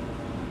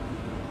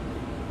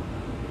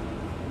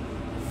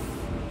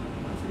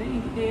 So they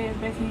didn't get their ass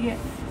back here yet.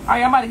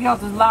 Alright, I'm about to get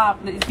off this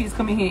live. Let these kids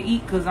come in here and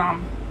eat because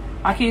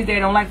my kids there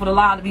don't like for the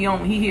live to be on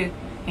when he here.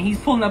 And he's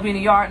pulling up in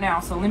the yard now.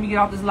 So let me get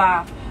off this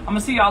live. I'm going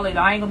to see y'all later.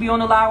 I ain't going to be on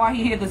the live while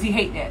he here because he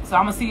hate that. So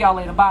I'm going to see y'all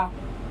later. Bye.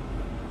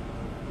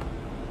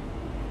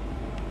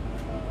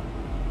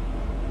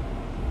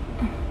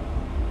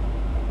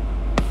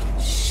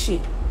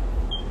 Shit.